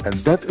 And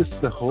that is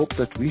the hope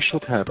that we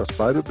should have as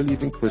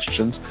Bible-believing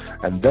Christians,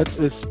 and that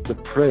is the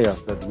prayer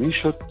that we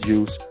should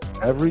use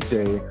every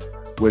day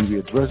when we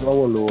address our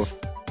Lord,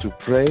 to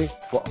pray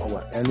for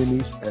our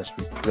enemies as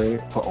we pray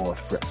for our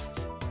friends.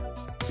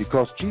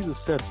 Because Jesus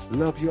said,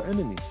 love your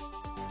enemies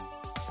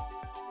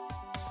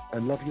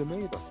and love your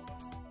neighbor.